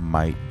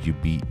Might You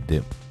Be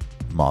the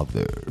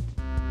Mother.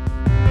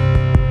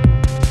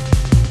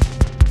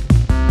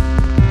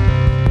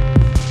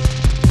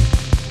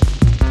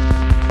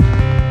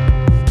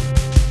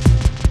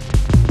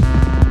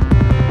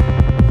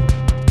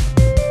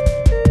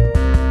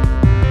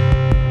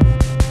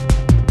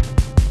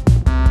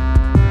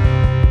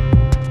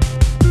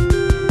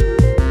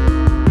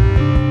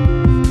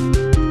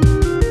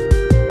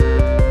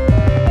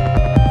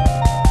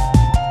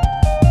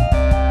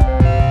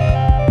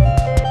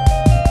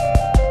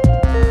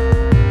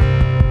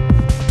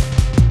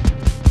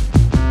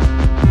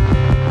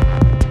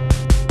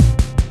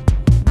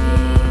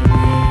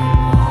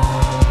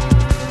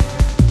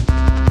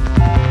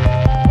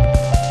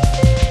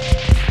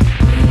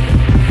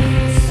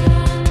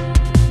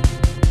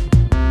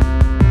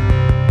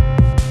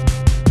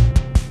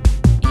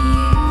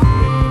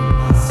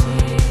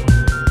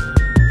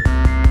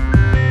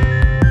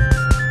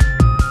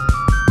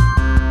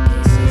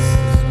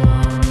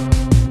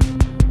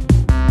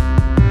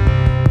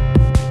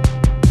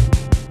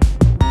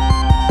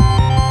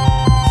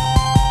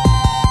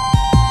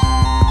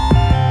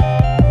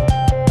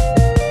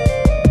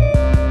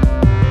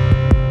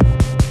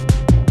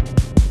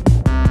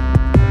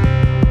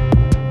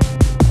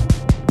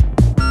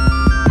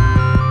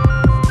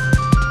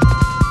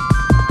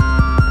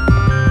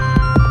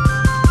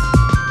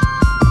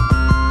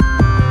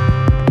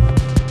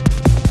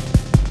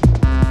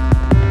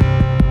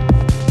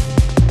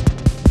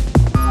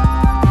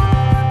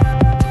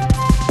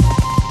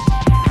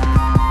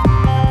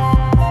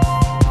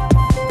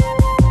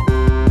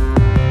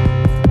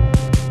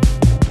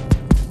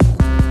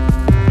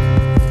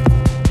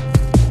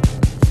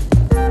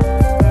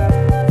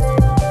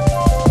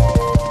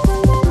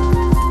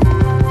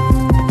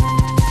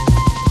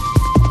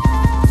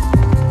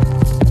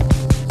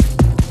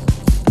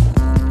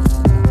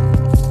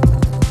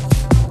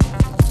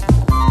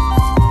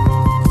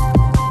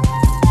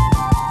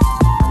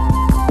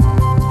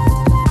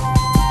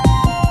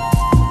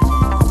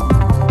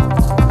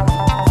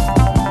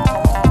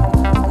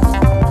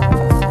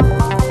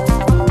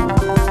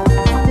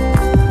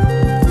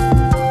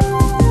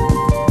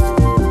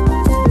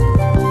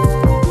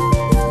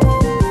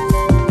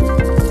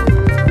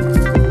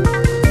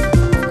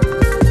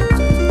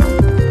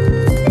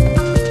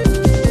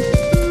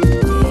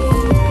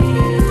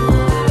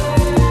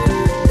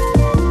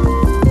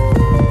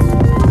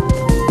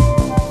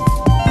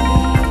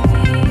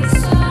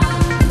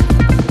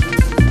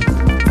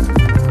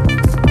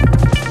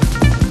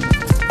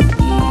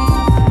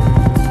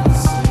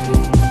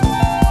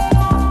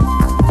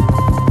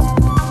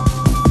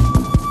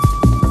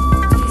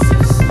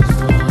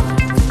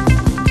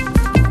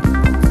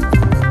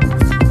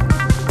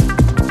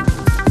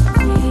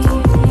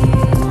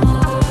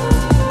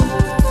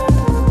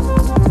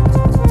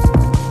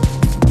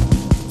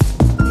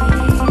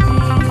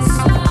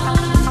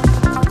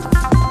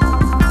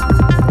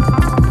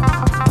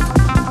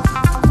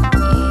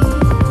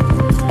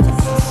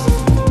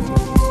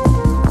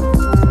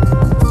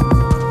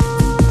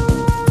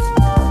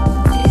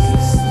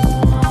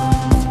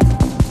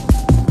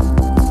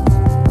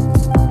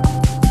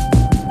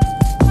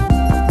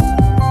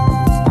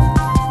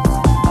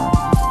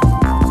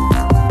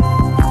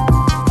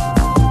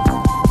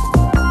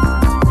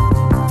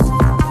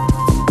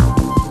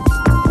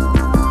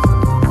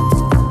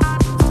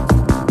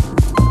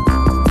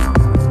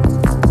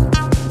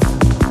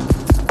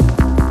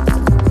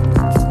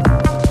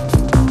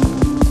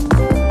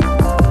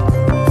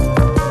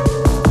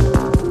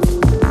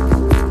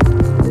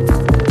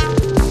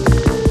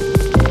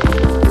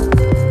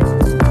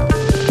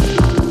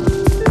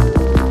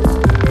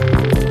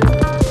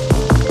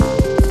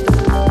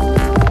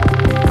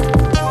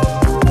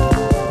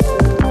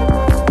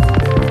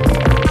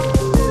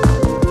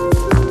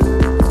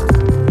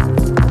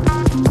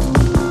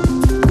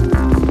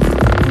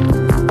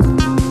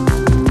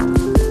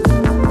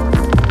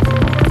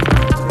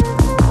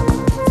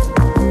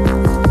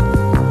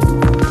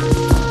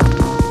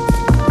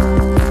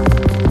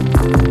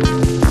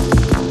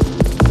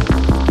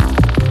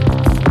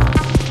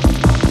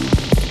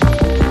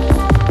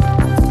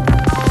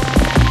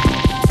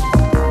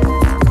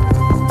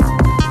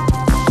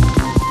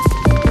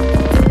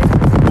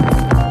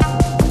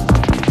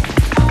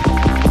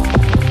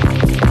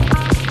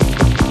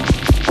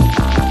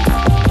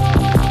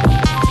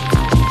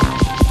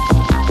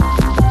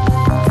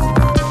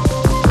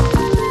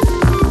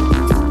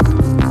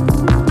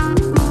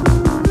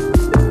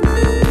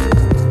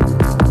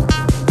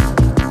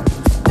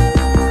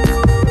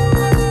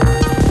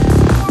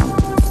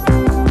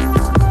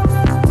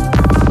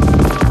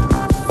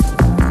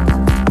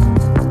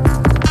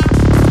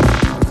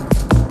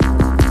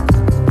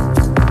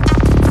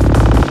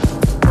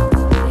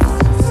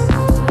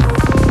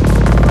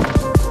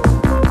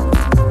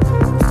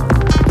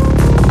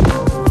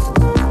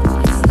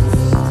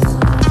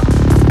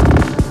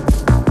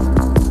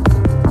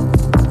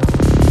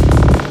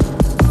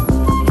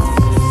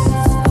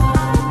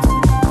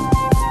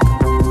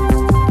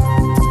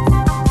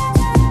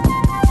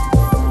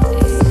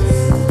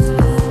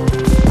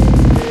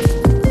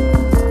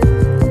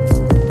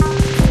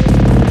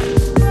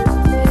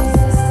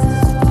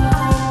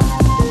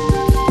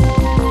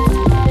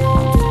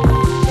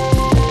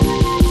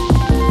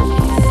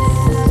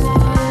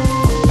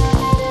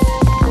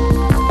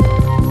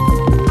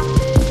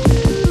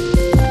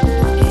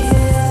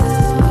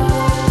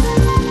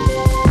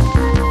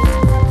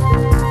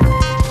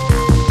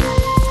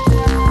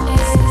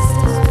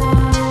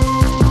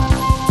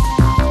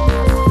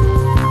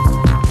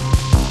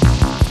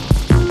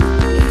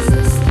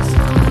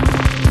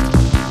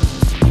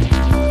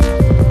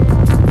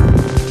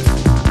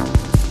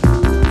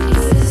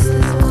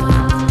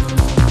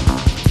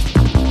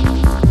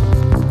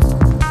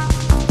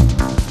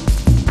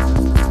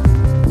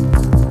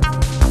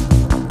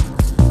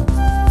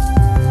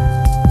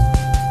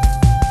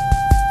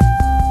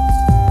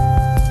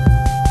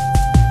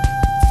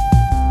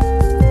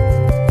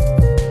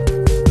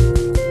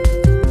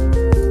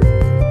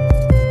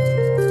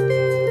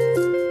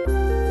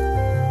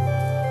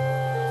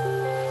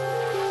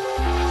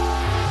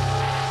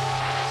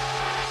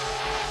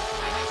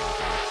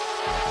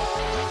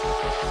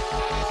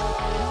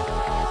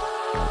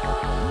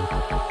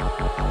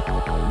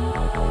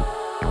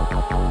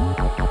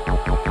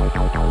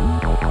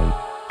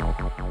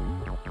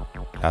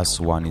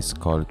 Last one is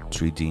called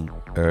Treating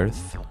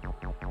Earth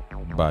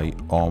by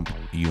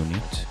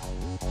Unit.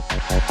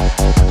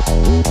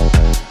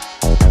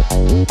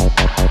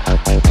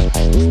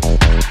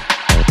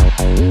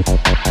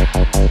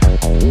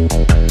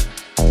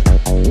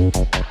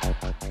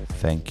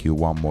 Thank you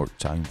one more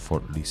time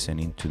for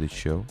listening to the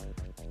show.